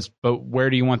rabbit says, "But where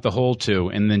do you want the hole to?"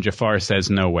 And then Jafar says,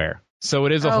 "Nowhere." So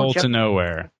it is a hole to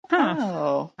nowhere. Huh.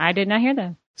 Oh, I did not hear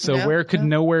that. So where could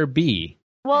nowhere be?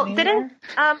 Well,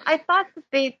 I thought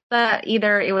that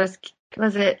either it was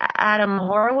it Adam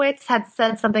Horowitz had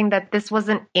said something that this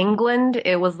wasn't England,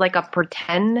 it was like a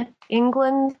pretend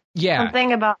England. Yeah.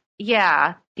 Something about,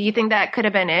 yeah. Do you think that could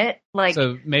have been it? Like,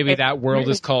 so maybe that world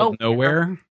is called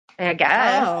Nowhere? I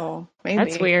guess. Oh, maybe.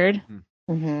 That's weird.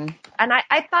 Mm-hmm. And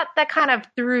I thought that kind of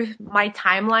threw my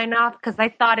timeline off because I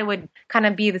thought it would kind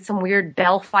of be some weird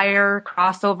Bellfire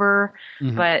crossover,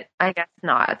 but I guess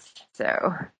not.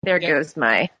 So there goes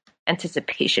my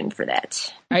anticipation for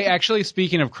that. I actually,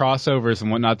 speaking of crossovers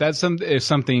and whatnot, that's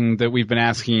something that we've been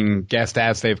asking guests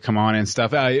as they've come on and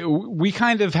stuff. We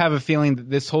kind of have a feeling that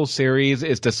this whole series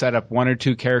is to set up one or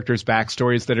two characters'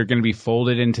 backstories that are going to be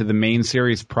folded into the main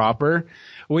series proper.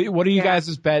 What are you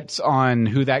guys' bets on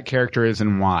who that character is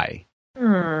and why?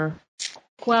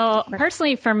 Well,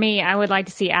 personally for me, I would like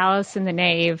to see Alice and the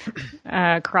Knave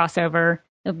crossover.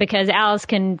 Because Alice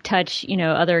can touch,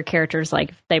 other characters,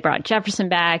 like they brought Jefferson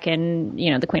back and,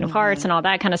 the Queen of Hearts and all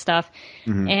that kind of stuff.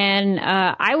 Mm-hmm. And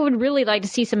I would really like to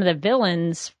see some of the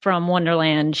villains from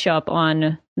Wonderland show up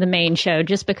on the main show,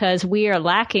 just because we are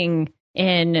lacking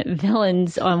in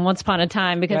villains on Once Upon a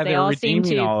Time because they all seem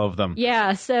to. All of them.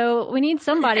 Yeah, so we need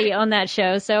somebody on that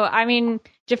show. So, I mean,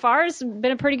 Jafar's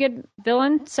been a pretty good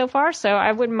villain so far, so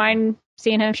I wouldn't mind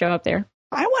seeing him show up there.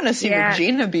 I want to see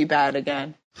Regina be bad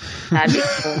again. That'd be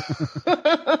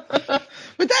cool.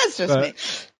 But that's just me.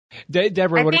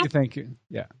 Deborah, what do you think?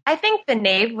 Yeah. I think the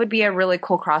Knave would be a really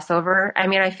cool crossover. I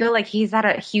mean, I feel like he's at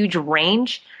a huge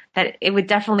range that it would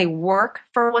definitely work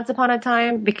for Once Upon a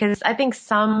Time, because I think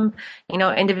some,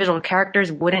 individual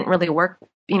characters wouldn't really work,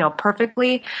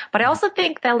 perfectly. But I also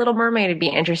think that Little Mermaid would be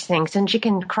interesting since she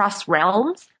can cross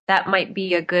realms. That might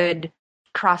be a good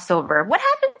crossover. What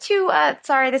happened to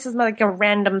sorry, this is like a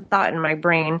random thought in my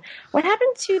brain. What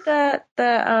happened to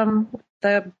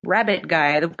the rabbit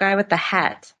guy, the guy with the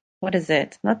hat? What is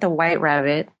it? Not the white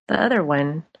rabbit. The other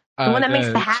one. The one that makes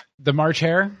the hat. The March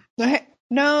Hare?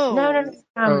 No.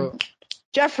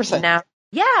 Jefferson. No.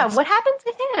 Yeah, what happened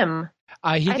to him?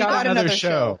 He got another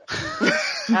show.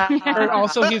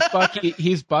 Also,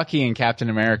 he's Bucky in Captain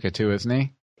America too, isn't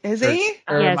he? Is he?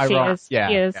 Or Yes, am I he wrong? is. Yeah.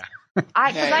 He is.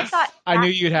 I thought I knew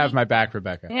you'd have my back,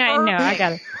 Rebecca. Yeah, I know. I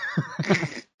got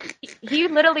it. he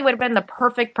literally would have been the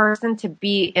perfect person to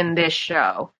be in this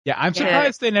show. Yeah, I'm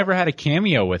surprised they never had a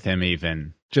cameo with him,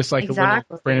 even just like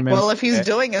Exactly. a little. Well, if he's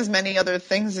doing as many other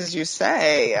things as you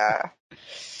say,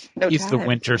 he's the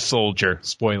Winter Soldier.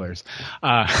 Spoilers.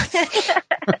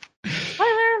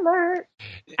 Spoiler alert.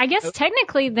 I guess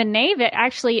technically the Knave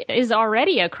actually is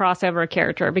already a crossover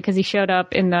character because he showed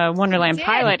up in the Wonderland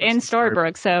pilot in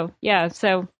Storybrooke. So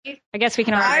I guess we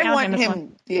can already count him as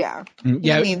one. Yeah,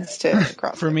 Yeah, he needs to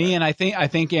cross for me, and I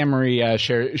think Anne-Marie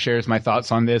shares my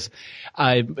thoughts on this.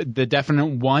 The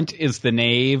definite want is the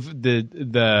Knave.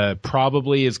 The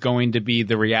probably is going to be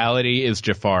the reality is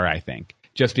Jafar, I think.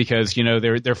 Just because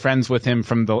they're friends with him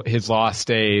from his lost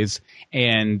days,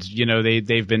 and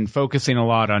they've been focusing a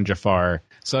lot on Jafar.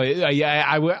 So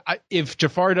if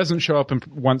Jafar doesn't show up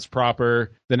once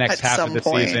proper the next half of the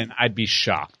season, I'd be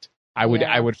shocked. I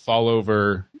would fall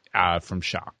over from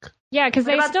shock. Yeah, because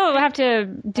they still have to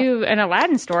do an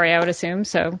Aladdin story, I would assume.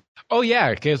 So. Oh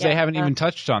yeah, because they haven't even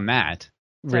touched on that.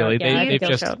 Really, they've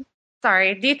just.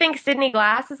 Sorry, do you think Sidney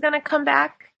Glass is going to come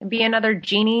back and be another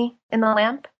genie in the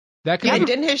lamp? That could be.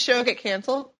 Didn't his show get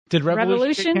canceled? Did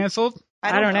Revolution get canceled?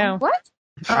 I don't know. What?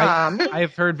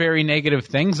 I've heard very negative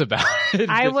things about it.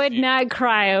 I would not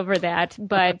cry over that,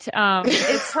 but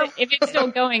if it's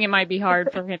still going, it might be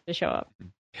hard for him to show up.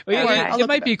 Well, it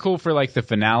might be cool for like the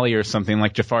finale or something,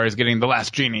 like Jafar is getting the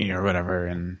last genie or whatever,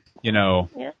 and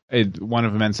one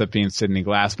of them ends up being Sidney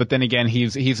Glass. But then again,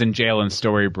 he's in jail in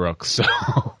Storybrooke, so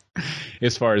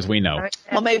as far as we know.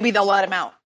 Well, maybe they'll let him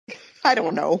out. I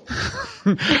don't know.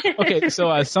 Okay,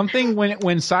 so something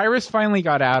when Cyrus finally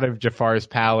got out of Jafar's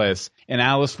palace and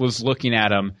Alice was looking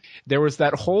at him, there was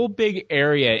that whole big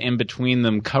area in between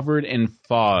them covered in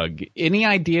fog. Any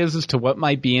ideas as to what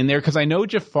might be in there? Because I know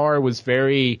Jafar was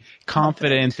very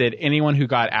confident that anyone who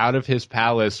got out of his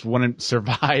palace wouldn't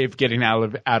survive getting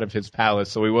out of his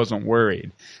palace, so he wasn't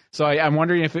worried. So I'm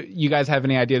wondering if you guys have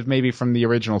any ideas, maybe from the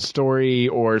original story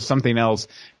or something else,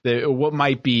 what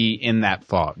might be in that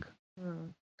fog.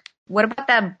 What about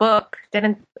that book?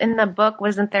 In the book,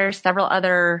 wasn't there several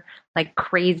other like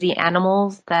crazy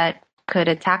animals that could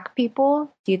attack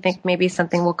people? Do you think maybe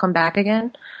something will come back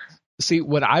again? See,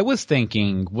 what I was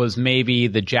thinking was maybe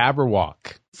the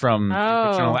Jabberwock from the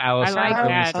original Alice. I like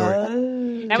that.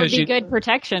 Story. That would be good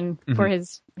protection for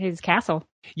his castle.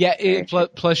 Yeah,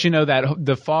 plus that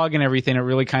the fog and everything, it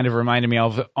really kind of reminded me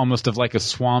of almost of like a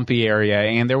swampy area.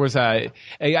 And there was I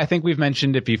think we've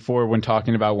mentioned it before when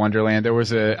talking about Wonderland. There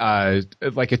was a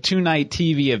 2-night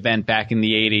TV event back in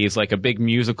the 80s, like a big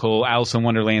musical Alice in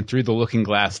Wonderland Through the Looking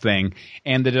Glass thing.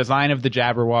 And the design of the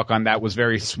Jabberwock on that was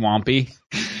very swampy.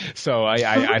 So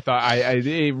I thought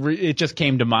it just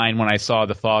came to mind when I saw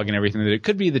the fog and everything that it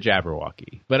could be the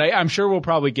Jabberwocky. But I'm sure we'll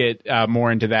probably get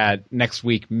more into that next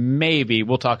week. Maybe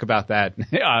we'll talk about that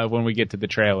when we get to the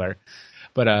trailer.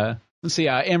 But let's see.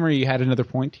 Anne-Marie, you had another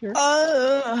point here?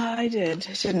 I did,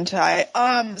 didn't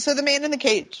I? So the man in the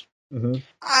cage. Mm-hmm.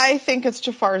 I think it's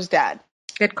Jafar's dad.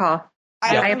 Good call.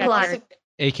 I applaud.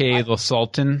 AKA the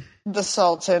Sultan. The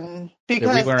Sultan.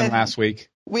 Because we learned last week.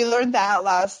 We learned that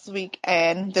last week,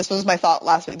 and this was my thought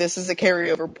last week. This is a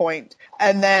carryover point.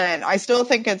 And then I still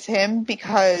think it's him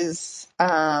because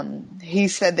he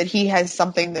said that he has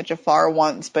something that Jafar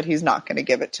wants, but he's not going to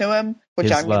give it to him,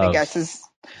 which I'm going to guess is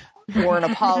for an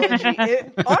apology.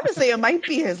 Honestly, it might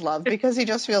be his love because he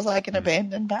just feels like an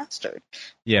abandoned bastard.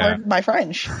 Yeah. Pardon my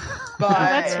French. But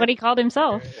that's what he called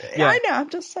himself. Yeah, I know. I'm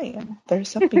just saying. There's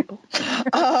some people.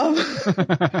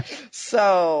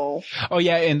 So. Oh,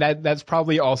 yeah. And that's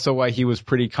probably also why he was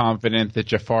pretty confident that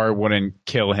Jafar wouldn't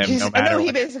kill him no matter what. No,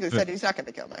 he basically said he's not going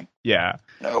to kill me. Yeah.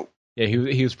 No. Yeah,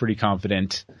 he was pretty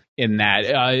confident in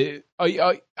that.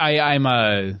 I'm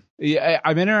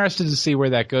interested to see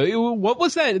where that goes. What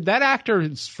was that? That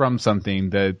actor's from something.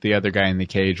 The other guy in the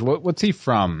cage. What's he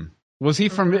from? Was he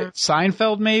from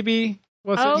Seinfeld? Maybe.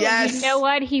 Oh, Yes. you know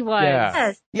what? He was.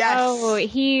 Yeah. Yes. Oh,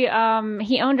 he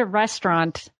owned a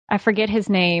restaurant. I forget his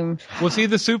name. Was he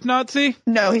the soup Nazi?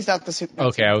 No, he's not the soup Nazi.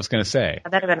 Okay, I was gonna say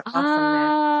That'd have been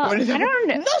awesome. What is it? I don't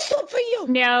know. No soup for you.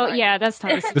 No, yeah, that's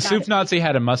not the soup Nazi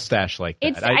had a mustache like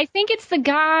that. I think it's the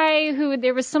guy who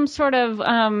there was some sort of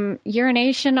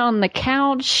urination on the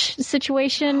couch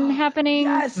situation happening.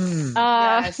 Yes.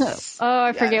 Yes. Oh,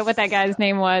 I forget what that guy's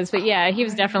name was, but yeah, he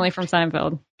was definitely from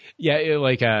Seinfeld. Yeah,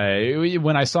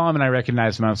 when I saw him and I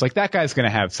recognized him, I was like, that guy's going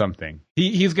to have something.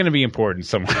 He's going to be important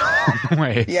somewhere along the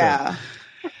way. Yeah.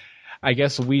 So I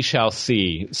guess we shall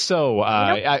see. So,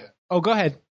 go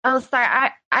ahead. Oh,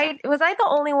 sorry. Was I the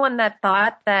only one that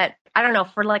thought that, I don't know,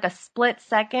 for like a split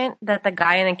second that the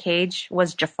guy in the cage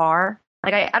was Jafar?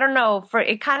 Like, I don't know, for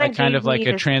it kind of like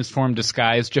a transformed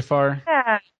disguise Jafar.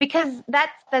 Yeah, because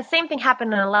the same thing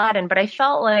happened in Aladdin, but I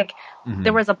felt like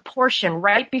there was a portion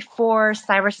right before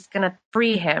Cyrus is going to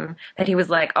free him that he was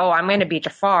like, oh, I'm going to be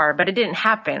Jafar, but it didn't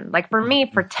happen. Like, for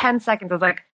me, for 10 seconds, I was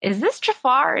like, is this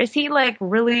Jafar? Is he like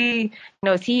really,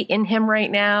 is he in him right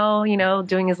now,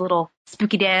 doing his little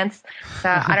spooky dance? So,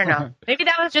 I don't know. Maybe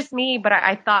that was just me, but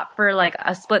I thought for like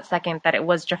a split second that it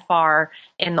was Jafar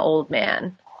in the old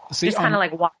man. See, just kind of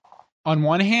like what? On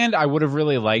one hand, I would have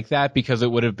really liked that because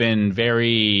it would have been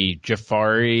very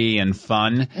Jafar-y and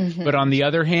fun. But on the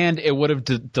other hand, it would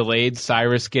have delayed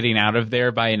Cyrus getting out of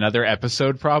there by another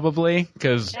episode probably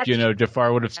because,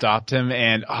 Jafar would have stopped him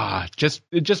and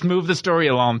just move the story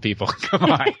along, people.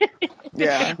 Come on.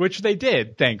 Yeah. Which they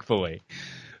did, thankfully.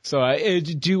 So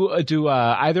do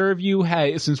either of you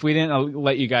since we didn't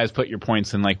let you guys put your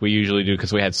points in like we usually do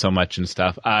because we had so much and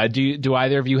stuff, do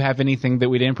either of you have anything that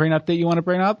we didn't bring up that you want to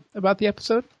bring up about the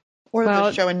episode? Or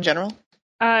the show in general?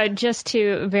 Just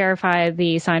to verify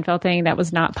the Seinfeld thing, that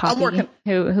was not Poppy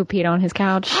who peed on his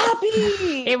couch.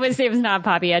 Poppy! It was not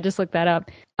Poppy. I just looked that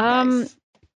up. Nice.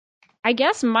 I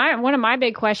guess one of my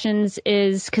big questions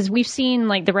is because we've seen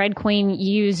like the Red Queen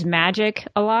use magic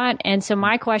a lot, and so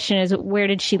my question is, where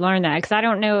did she learn that? Because I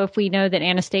don't know if we know that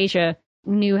Anastasia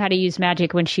knew how to use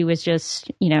magic when she was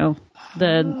just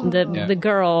the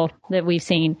girl that we've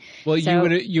seen. Well,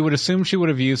 you would assume she would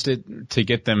have used it to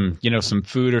get them some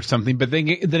food or something, but then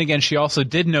again, she also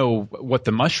did know what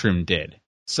the mushroom did.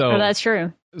 So that's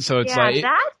true. So it's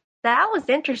that was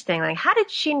interesting. Like, how did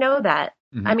she know that?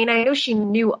 I mean, I know she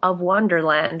knew of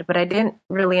Wonderland, but I didn't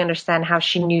really understand how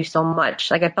she knew so much.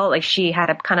 Like, I felt like she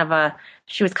had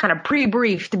she was kind of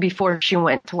pre-briefed before she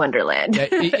went to Wonderland. Yeah,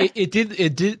 it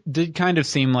did kind of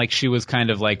seem like she was kind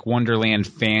of like Wonderland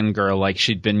fangirl, like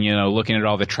she'd been, looking at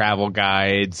all the travel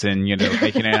guides and,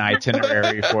 making an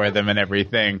itinerary for them and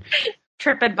everything.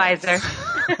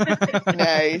 TripAdvisor.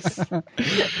 Nice.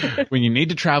 When you need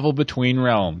to travel between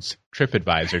realms,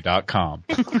 TripAdvisor.com.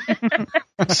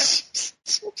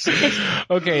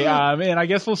 Okay, and I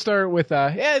guess we'll start with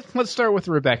let's start with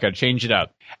Rebecca. Change it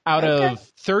up. Out of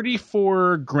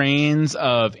 34 grains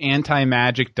of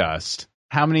anti-magic dust,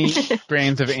 how many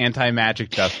grains of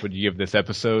anti-magic dust would you give this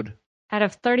episode? Out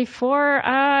of 34,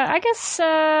 I guess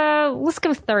let's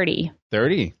go 30.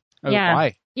 30? Oh, yeah.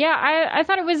 Why? Yeah, I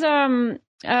thought it was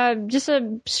just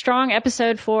a strong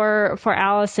episode for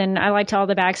Alice, and I liked all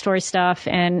the backstory stuff.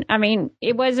 And I mean,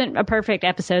 it wasn't a perfect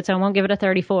episode, so I won't give it a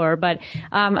 34. But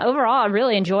overall, I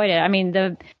really enjoyed it. I mean,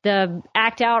 the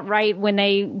act out right when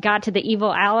they got to the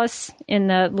evil Alice in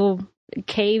the little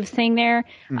cave thing there,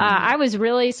 I was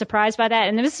really surprised by that.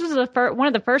 And this was one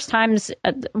of the first times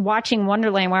watching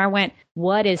Wonderland where I went,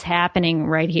 "What is happening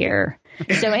right here?"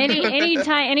 So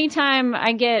anytime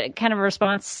I get kind of a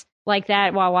response like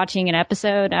that while watching an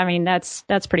episode, I mean, that's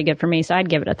pretty good for me. So I'd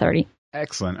give it a 30.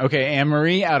 Excellent. Okay,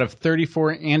 Anne-Marie, out of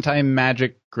 34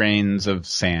 anti-magic grains of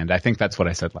sand. I think that's what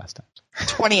I said last time.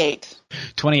 28.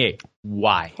 28.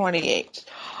 Why? 28.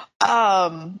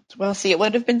 Well, see, it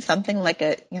would have been something like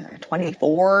a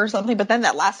 24 or something, but then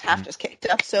that last half just kicked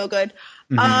up so good.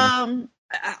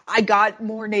 I got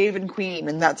more knave and queen,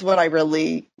 and that's what I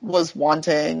really was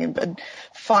wanting. But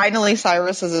finally,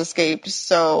 Cyrus has escaped,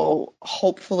 so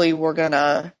hopefully we're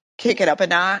gonna kick it up a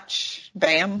notch,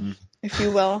 bam, if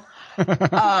you will.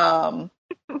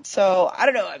 So I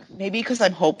don't know, maybe because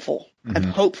I'm hopeful. I'm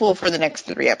hopeful for the next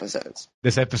 3 episodes.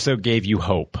 This episode gave you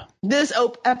hope. This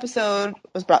episode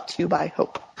was brought to you by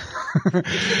hope.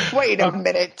 Wait a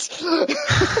minute.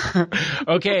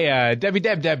 Okay, Debbie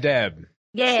Deb.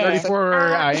 Yeah. 34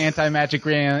 anti-magic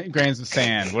grains of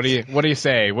sand. What do you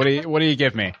say? What do you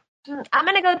give me? I'm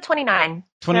going to go 29.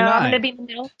 29. So I'm going to be in the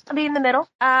middle. I'll be in the middle.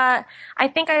 I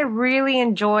think I really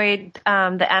enjoyed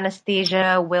the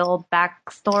Anastasia Will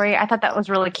backstory. I thought that was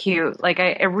really cute. Like,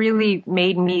 it really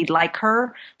made me like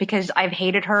her because I've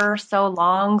hated her so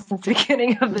long since the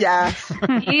beginning of the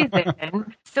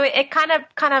season. So it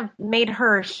kind of made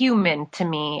her human to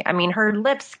me. I mean, her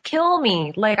lips kill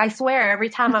me. Like, I swear, every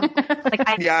time I'm like,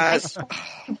 I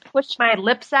push my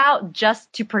lips out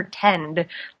just to pretend.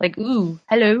 Like, ooh,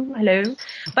 hello.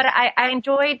 But I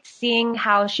enjoyed seeing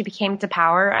how she became to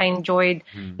power. I enjoyed,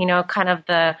 kind of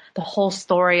the whole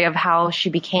story of how she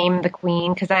became the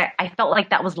queen, because I felt like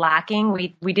that was lacking.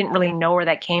 We didn't really know where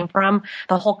that came from.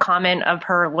 The whole comment of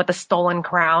her with the stolen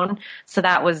crown. So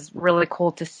that was really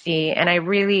cool to see. And I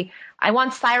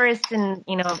want Cyrus and,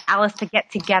 Alice to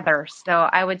get together. So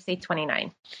I would say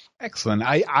 29. Excellent.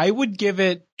 I would give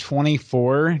it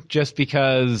 24 just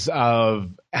because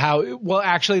of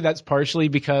actually that's partially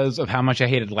because of how much I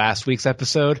hated last week's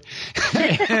episode.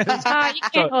 You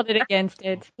can't hold it against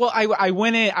it. Well, I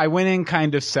went in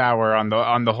kind of sour on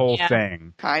the whole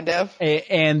thing. Kind of.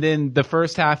 And then the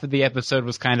first half of the episode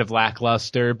was kind of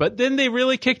lackluster, but then they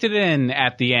really kicked it in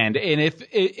at the end. And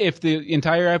if the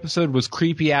entire episode was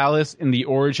Creepy Alice and the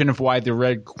origin of why the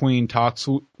Red Queen talks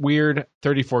weird,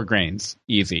 34 grains.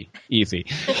 Easy.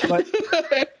 But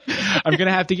I'm going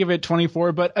to have to give it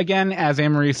 24. But again, as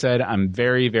Anne-Marie said, I'm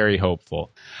very, very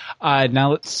hopeful.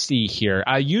 Now let's see here.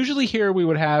 Usually here we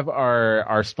would have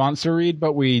our sponsor read,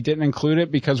 but we didn't include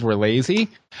it because we're lazy.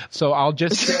 So I'll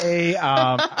just say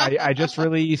I just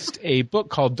released a book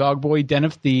called Dogboy Den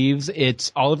of Thieves.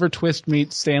 It's Oliver Twist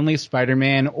meets Stanley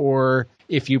Spider-Man, or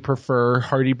if you prefer,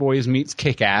 Hardy Boys meets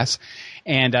Kick-Ass.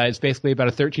 And it's basically about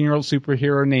a 13-year-old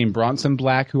superhero named Bronson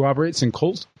Black who operates in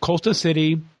Colta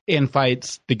City and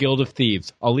fights the Guild of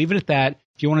Thieves. I'll leave it at that.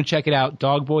 If you want to check it out,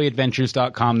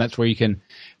 dogboyadventures.com. That's where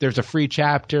there's a free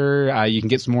chapter. You can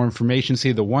get some more information,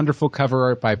 see the wonderful cover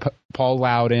art by Paul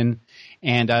Loudon,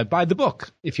 and buy the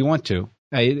book if you want to.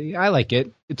 I like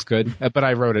it. It's good, but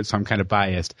I wrote it, so I'm kind of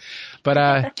biased.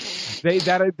 But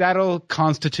that'll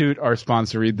constitute our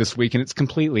sponsor read this week, and it's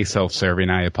completely self-serving.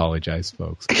 I apologize,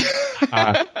 folks.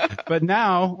 But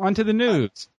now, on to the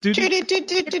news.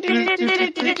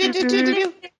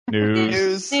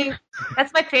 News.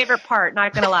 That's my favorite part,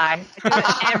 not going to lie.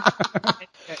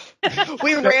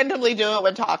 We randomly do it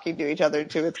when talking to each other,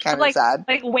 too. It's kind of sad.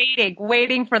 Like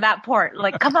waiting for that part.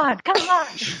 Like, come on.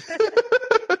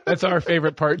 That's our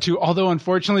favorite part, too. Although,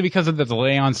 unfortunately, because of the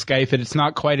delay on Skype, it's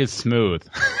not quite as smooth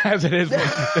as it is when we're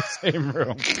in the same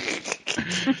room.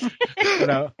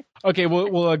 Okay,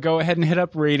 we'll go ahead and hit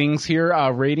up ratings here.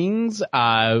 Ratings,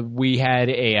 we had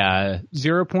a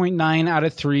 0.9 out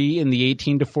of 3 in the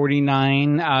 18 to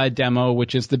 49 demo,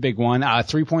 which is the big one.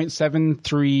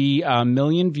 3.73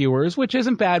 million viewers, which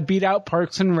isn't bad. Beat out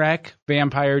Parks and Rec,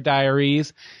 Vampire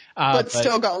Diaries. But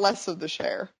still got less of the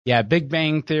share. Yeah, Big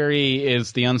Bang Theory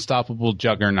is the unstoppable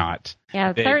juggernaut.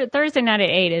 Yeah, Thursday Night at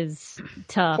 8 is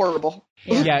tough. Horrible.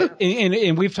 Yeah,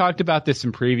 and we've talked about this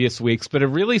in previous weeks, but it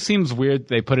really seems weird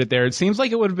they put it there. It seems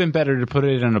like it would have been better to put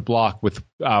it in a block with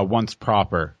Once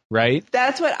Proper, right?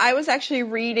 That's what I was actually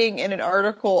reading in an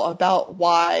article about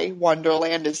why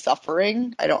Wonderland is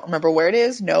suffering. I don't remember where it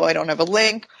is. No, I don't have a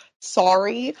link.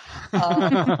 Sorry.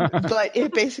 But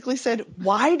it basically said,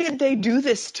 why did they do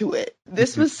this to it?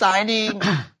 This was signing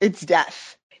its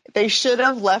death. They should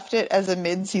have left it as a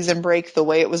mid-season break the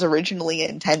way it was originally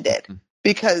intended,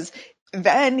 because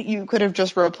then you could have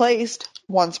just replaced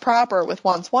Once Proper with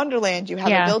Once Wonderland. You have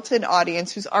a built-in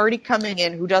audience who's already coming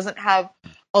in, who doesn't have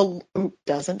there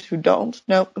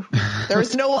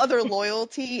is no other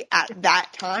loyalty at that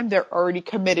time. They're already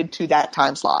committed to that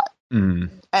time slot.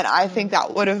 And I think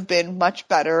that would have been much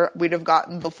better. We'd have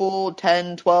gotten the full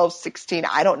 10, 12, 16,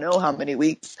 I don't know how many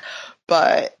weeks,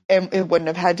 but it wouldn't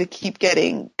have had to keep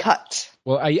getting cut.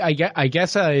 Well, I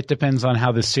guess it depends on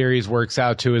how the series works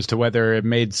out too, as to whether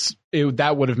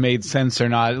that would have made sense or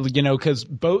not. Because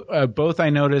both I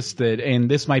noticed that, and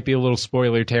this might be a little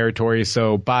spoiler territory,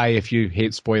 so bye if you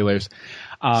hate spoilers.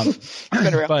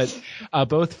 But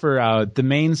both for the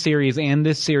main series and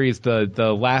this series,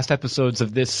 the last episodes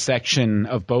of this section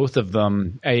of both of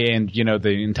them, and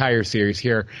the entire series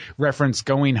here, reference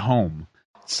going home.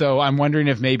 So I'm wondering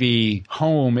if maybe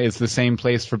home is the same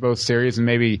place for both series, and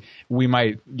maybe we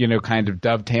might, kind of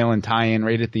dovetail and tie in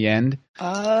right at the end.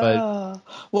 Well,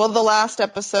 the last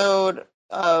episode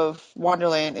of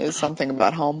Wonderland is something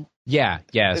about home. Yeah.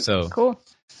 So cool.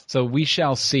 So we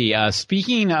shall see.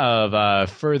 Speaking of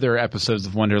further episodes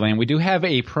of Wonderland, we do have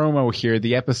a promo here.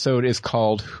 The episode is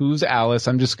called Who's Alice?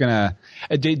 I'm just going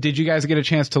to... did you guys get a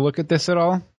chance to look at this at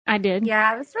all? I did.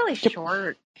 Yeah, it was really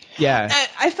short. Yeah.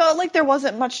 I felt like there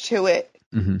wasn't much to it.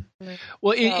 Mm-hmm.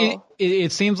 Well,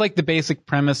 it seems like the basic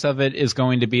premise of it is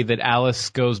going to be that Alice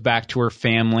goes back to her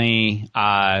family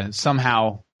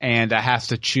somehow and has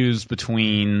to choose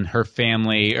between her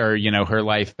family or, her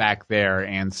life back there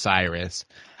and Cyrus,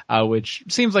 which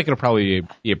seems like it'll probably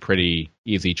be a pretty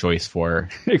easy choice for her,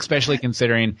 especially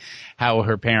considering how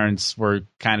her parents were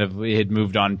had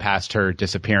moved on past her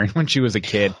disappearing when she was a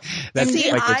kid. That's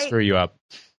would screw you up.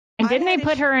 And didn't they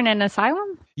put her in an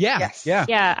asylum? Yeah. Yes. Yeah.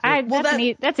 Yeah.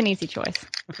 That's an easy choice.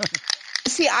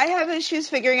 See, I have issues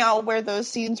figuring out where those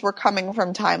scenes were coming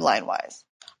from timeline-wise.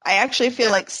 I actually feel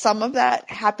like some of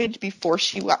that happened before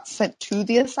she got sent to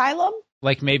the asylum.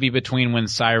 Like maybe between when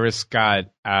Cyrus got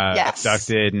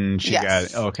abducted and she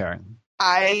got... Okay.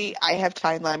 I have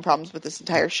timeline problems with this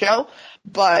entire show,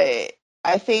 but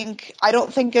I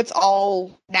don't think it's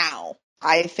all now.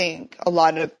 I think a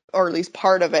lot of, or at least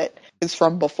part of it, is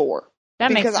from before.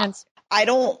 That makes sense. I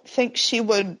don't think she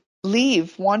would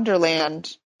leave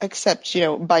Wonderland except,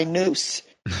 by noose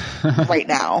right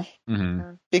now.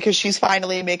 Mm-hmm. Because she's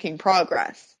finally making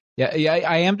progress. Yeah,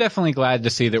 I am definitely glad to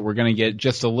see that we're going to get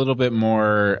just a little bit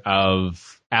more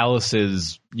of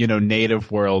Alice's,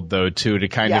 native world, though, too, to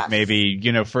kind of maybe,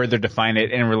 further define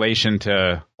it in relation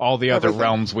to all the other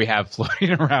realms we have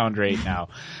floating around right now.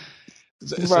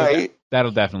 So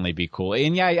that'll definitely be cool.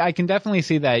 And yeah, I can definitely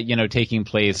see that, taking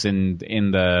place in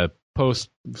the post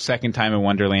Second Time in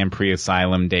Wonderland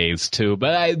pre-Asylum days too.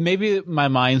 But maybe my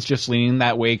mind's just leaning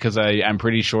that way because I'm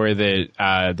pretty sure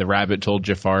that the rabbit told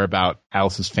Jafar about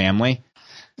Alice's family.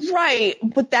 Right,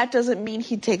 but that doesn't mean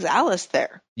he takes Alice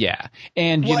there. Yeah,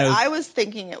 and what I was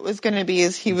thinking it was going to be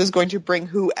is he was going to bring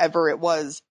whoever it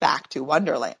was back to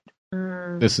Wonderland.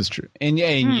 This is true. And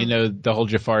the whole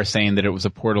Jafar saying that it was a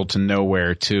portal to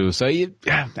nowhere too. So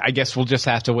I guess we'll just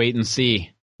have to wait and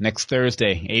see next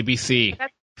Thursday, ABC.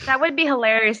 That would be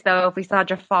hilarious though if we saw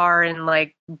Jafar in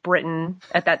like Britain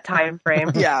at that time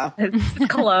frame. Yeah. His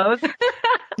clothes.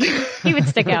 He would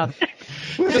stick out.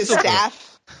 With his staff.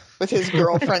 With his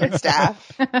girlfriend's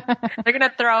staff. They're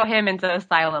gonna throw him into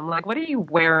asylum. Like, what are you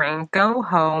wearing? Go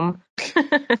home.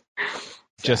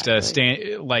 Just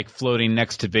floating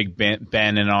next to Big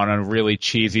Ben and on a really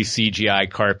cheesy CGI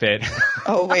carpet.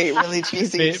 Oh wait, really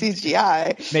cheesy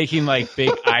CGI. Making like big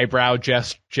eyebrow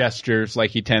gestures like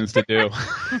he tends to do.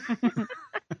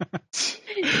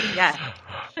 Yeah.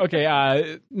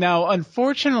 Okay, now,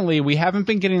 unfortunately, we haven't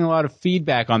been getting a lot of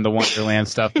feedback on the Wonderland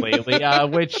stuff lately,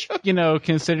 which,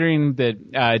 considering that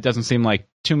it doesn't seem like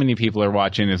too many people are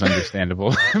watching is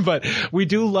understandable. But we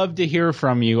do love to hear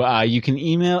from you. You can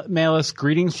email us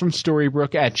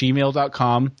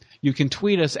greetingsfromstorybrooke@gmail.com. You can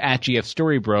tweet us at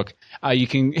GFStorybrooke. You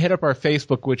can hit up our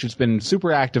Facebook, which has been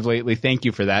super active lately. Thank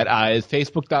you for that. It's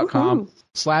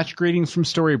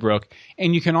facebook.com/greetingsfromstorybrooke.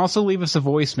 And you can also leave us a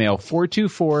voicemail,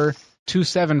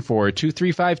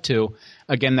 424-274-2352.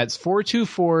 Again, that's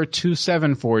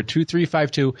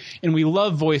 424-274-2352. And we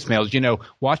love voicemails.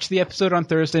 Watch the episode on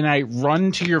Thursday night.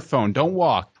 Run to your phone. Don't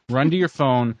walk. Run to your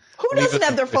phone. Who doesn't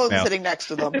have their phone sitting next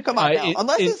to them? Come on now.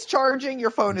 Unless it's charging,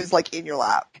 your phone is like in your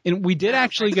lap. And we did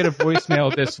actually get a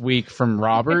voicemail this week from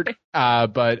Robert,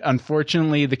 but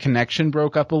unfortunately the connection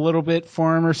broke up a little bit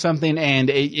for him or something, and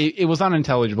it was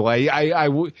unintelligible.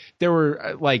 There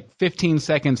were like 15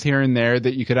 seconds here and there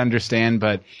that you could understand,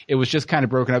 but it was just kind of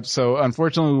broken up. So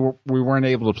unfortunately we weren't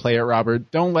able to play it,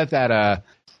 Robert. Don't let that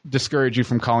discourage you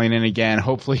from calling in again.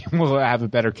 Hopefully we'll have a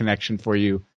better connection for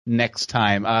you next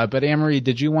time. But Anne-Marie,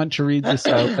 did you want to read this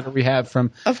that we have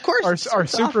from of course our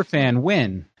superfan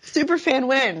Win? Superfan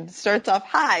Win starts off,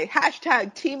 hi,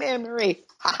 #Team Anne-Marie.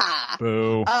 Haha.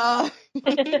 Boo. I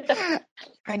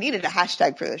needed a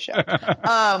hashtag for this show.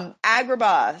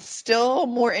 Agrabah, still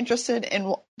more interesting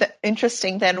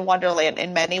than Wonderland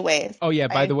in many ways. Oh yeah,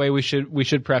 by the way, we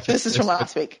should preface this is from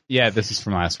last week. Yeah, this is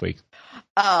from last week.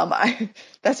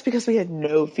 That's because we had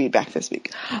no feedback this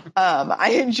week.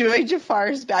 I enjoyed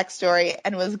Jafar's backstory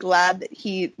and was glad that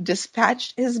he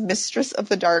dispatched his mistress of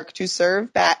the dark to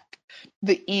serve back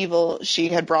the evil she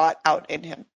had brought out in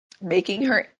him, making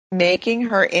her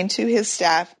into his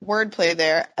staff. Wordplay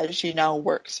there, as she now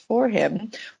works for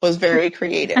him, was very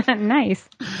creative. Nice.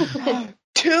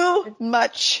 Too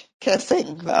much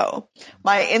kissing, though.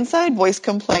 My inside voice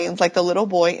complains like the little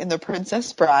boy in The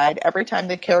Princess Bride every time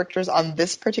the characters on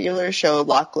this particular show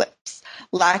lock lips.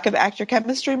 Lack of actor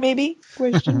chemistry, maybe?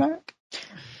 Question mark.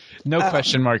 No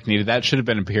question mark needed. That should have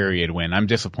been a period Win. I'm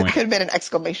disappointed. Could have been an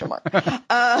exclamation mark.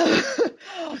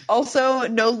 Also,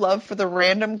 no love for the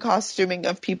random costuming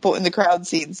of people in the crowd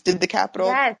scenes. Did the Capitol?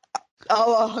 Yes. a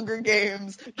la Hunger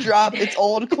Games drop its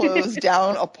old clothes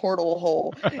down a portal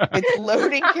hole. It's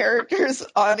loading characters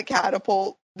on a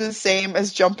catapult, the same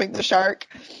as jumping the shark.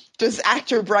 Does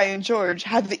actor Brian George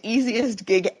have the easiest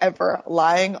gig ever,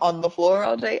 lying on the floor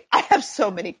all day? I have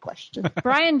so many questions.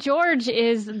 Brian George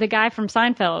is the guy from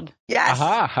Seinfeld, Yes,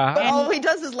 Aha. but all he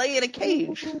does is lay in a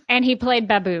cage. and he played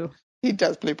Babu. He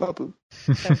does play Papu.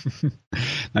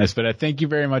 Nice, but thank you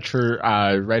very much for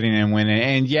writing in, Win.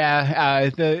 And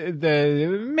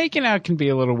the making out can be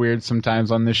a little weird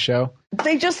sometimes on this show.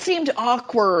 They just seemed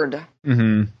awkward.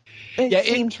 Mm-hmm. It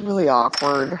seemed really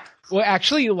awkward. Well,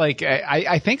 actually, like,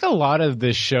 I think a lot of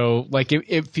this show, like,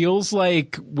 it feels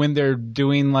like when they're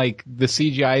doing, like, the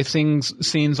CGI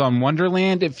scenes on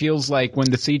Wonderland, it feels like when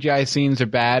the CGI scenes are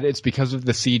bad, it's because of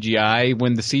the CGI.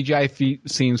 When the CGI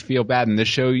scenes feel bad in this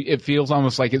show, it feels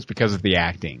almost like it's because of the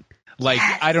acting. Like,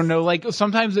 I don't know, like,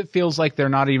 sometimes it feels like they're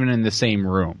not even in the same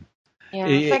room. Yeah,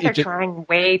 it's like they're trying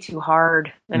way too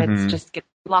hard, and it's just get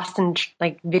lost in,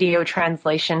 like, video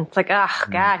translation. It's like, oh,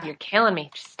 God, you're killing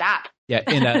me. Just stop. Yeah,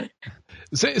 and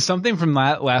something from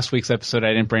last week's episode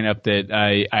I didn't bring up that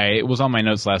I was on my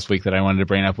notes last week that I wanted to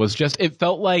bring up was just it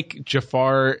felt like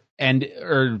Jafar ended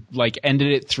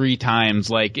it 3 times.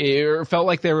 Like it felt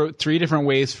like there were 3 different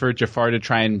ways for Jafar to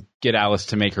try and get Alice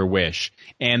to make her wish,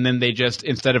 and then they just,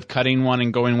 instead of cutting one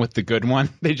and going with the good one,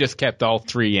 they just kept all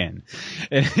 3 in,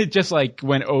 and it just like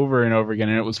went over and over again,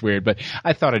 and it was weird. But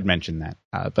I thought I'd mention that.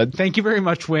 But thank you very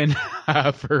much, Win,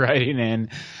 for writing in.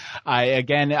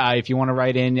 If you want to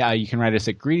write in, you can write us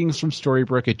at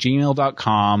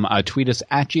greetingsfromstorybrook@gmail.com, tweet us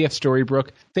at GFStorybrook,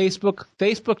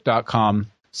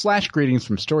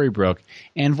 Facebook.com/greetingsfromstorybrook,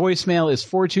 and voicemail is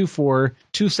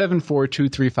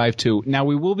 424-274-2352. Now,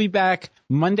 we will be back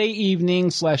Monday evening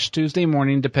 / Tuesday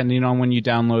morning, depending on when you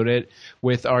download it,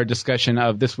 with our discussion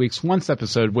of this week's Once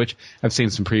episode, which I've seen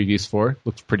some previews for.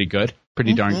 Looks pretty good.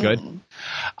 Pretty darn good.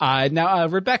 Now,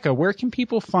 Rebecca, where can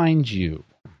people find you?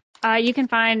 You can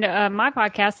find my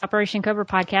podcast, Operation Cobra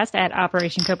Podcast, at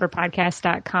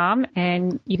OperationCobraPodcast.com,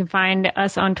 and you can find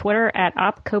us on Twitter at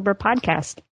OpCobra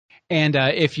Podcast. And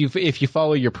if you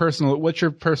follow your personal, what's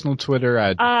your personal Twitter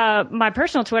at? My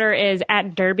personal Twitter is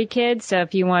at DerbyKid, so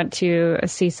if you want to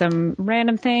see some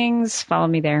random things, follow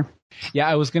me there. Yeah,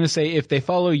 I was going to say, if they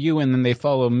follow you and then they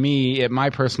follow me at my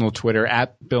personal Twitter,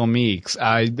 at Bill Meeks,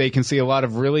 they can see a lot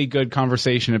of really good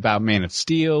conversation about Man of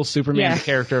Steel, Superman, the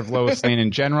character of Lois Lane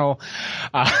in general.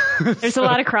 There's a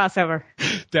lot of crossover.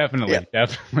 Definitely.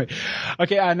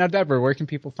 Okay, now, Deborah, where can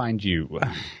people find you?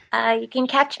 You can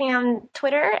catch me on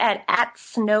Twitter at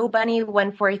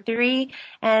SnowBunny143,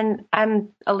 and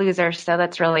I'm a loser, so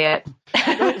that's really it.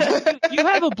 You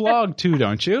have a blog too,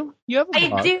 don't you? You have a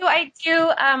blog. I do.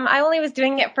 I only was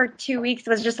doing it for 2 weeks. It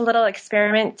was just a little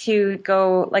experiment to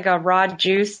go like a raw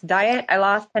juice diet. I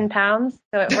lost 10 pounds,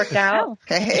 so it worked out.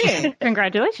 Hey,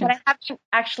 congratulations! But I haven't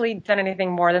actually done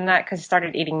anything more than that because I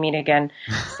started eating meat again.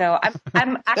 So I'm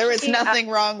actually, there is nothing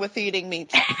wrong with eating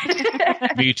meat.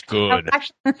 Meat's good. I'm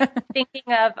actually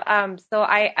thinking of so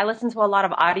I listen to a lot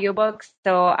of audiobooks.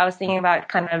 So I was thinking about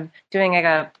kind of doing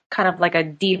like a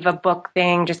diva book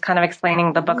thing, just kind of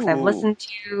explaining the books I've listened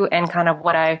to and kind of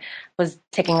what I was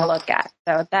taking a look at.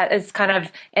 So that is kind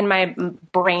of in my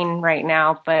brain right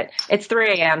now, but it's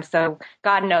 3 a.m., so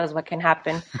God knows what can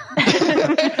happen.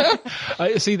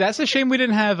 See, that's a shame we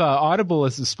didn't have Audible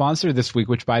as a sponsor this week,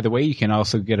 which, by the way, you can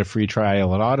also get a free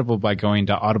trial at Audible by going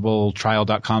to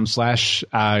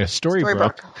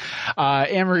audibletrial.com/Storybrook.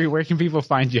 Anne-Marie, where can people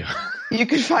find you? You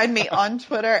can find me on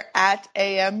Twitter at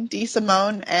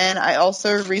AMDSimone, and I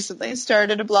also recently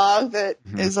started a blog that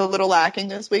is a little lacking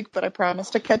this week, but I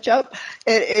promise to catch up.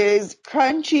 It is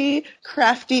crunchy,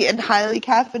 crafty, and highly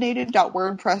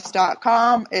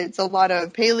caffeinated.wordpress.com. It's a lot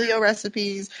of paleo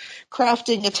recipes,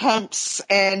 crafting attempts,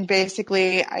 and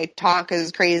basically I talk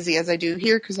as crazy as I do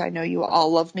here because I know you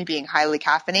all love me being highly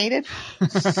caffeinated.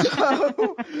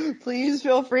 So please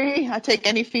feel free. I take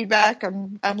any feedback.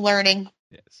 I'm learning.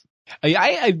 Yes.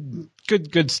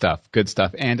 Good stuff.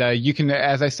 And you can,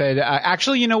 as I said,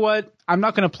 actually, you know what? I'm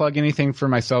not going to plug anything for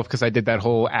myself because I did that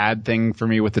whole ad thing for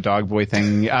me with the Dog Boy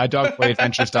thing,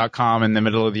 dogboyadventures.com in the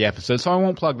middle of the episode. So I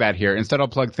won't plug that here. Instead, I'll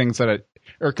plug things that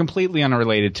are completely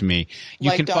unrelated to me. You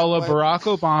like can follow Barack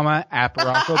Obama at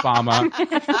Barack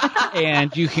Obama,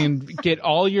 and you can get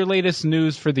all your latest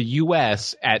news for the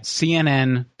U.S. at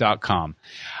CNN.com.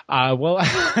 Well,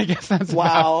 I guess that's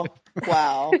wow.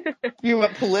 Wow. You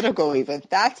went political even.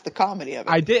 That's the comedy of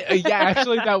it. I did. Yeah,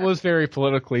 actually, that was very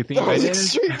politically themed. That was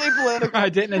extremely political. I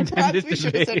didn't intend Perhaps it we to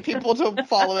should be. have sent people to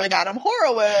following Adam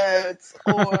Horowitz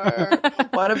or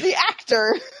one of the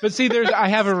actors. But see, I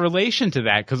have a relation to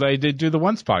that because I did do the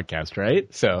Once podcast,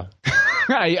 right? So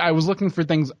I was looking for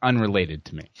things unrelated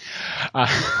to me.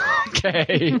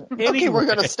 Okay. Okay, we're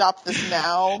going to stop this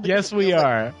now. Yes, we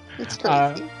are. It's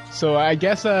crazy. So I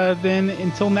guess then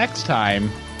until next time,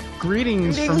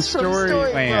 greetings from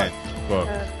Storyland. Book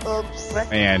Oops.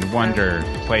 and Wonder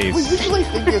Place. We usually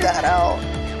figure that out.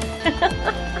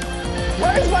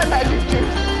 Where's my magic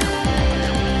juice?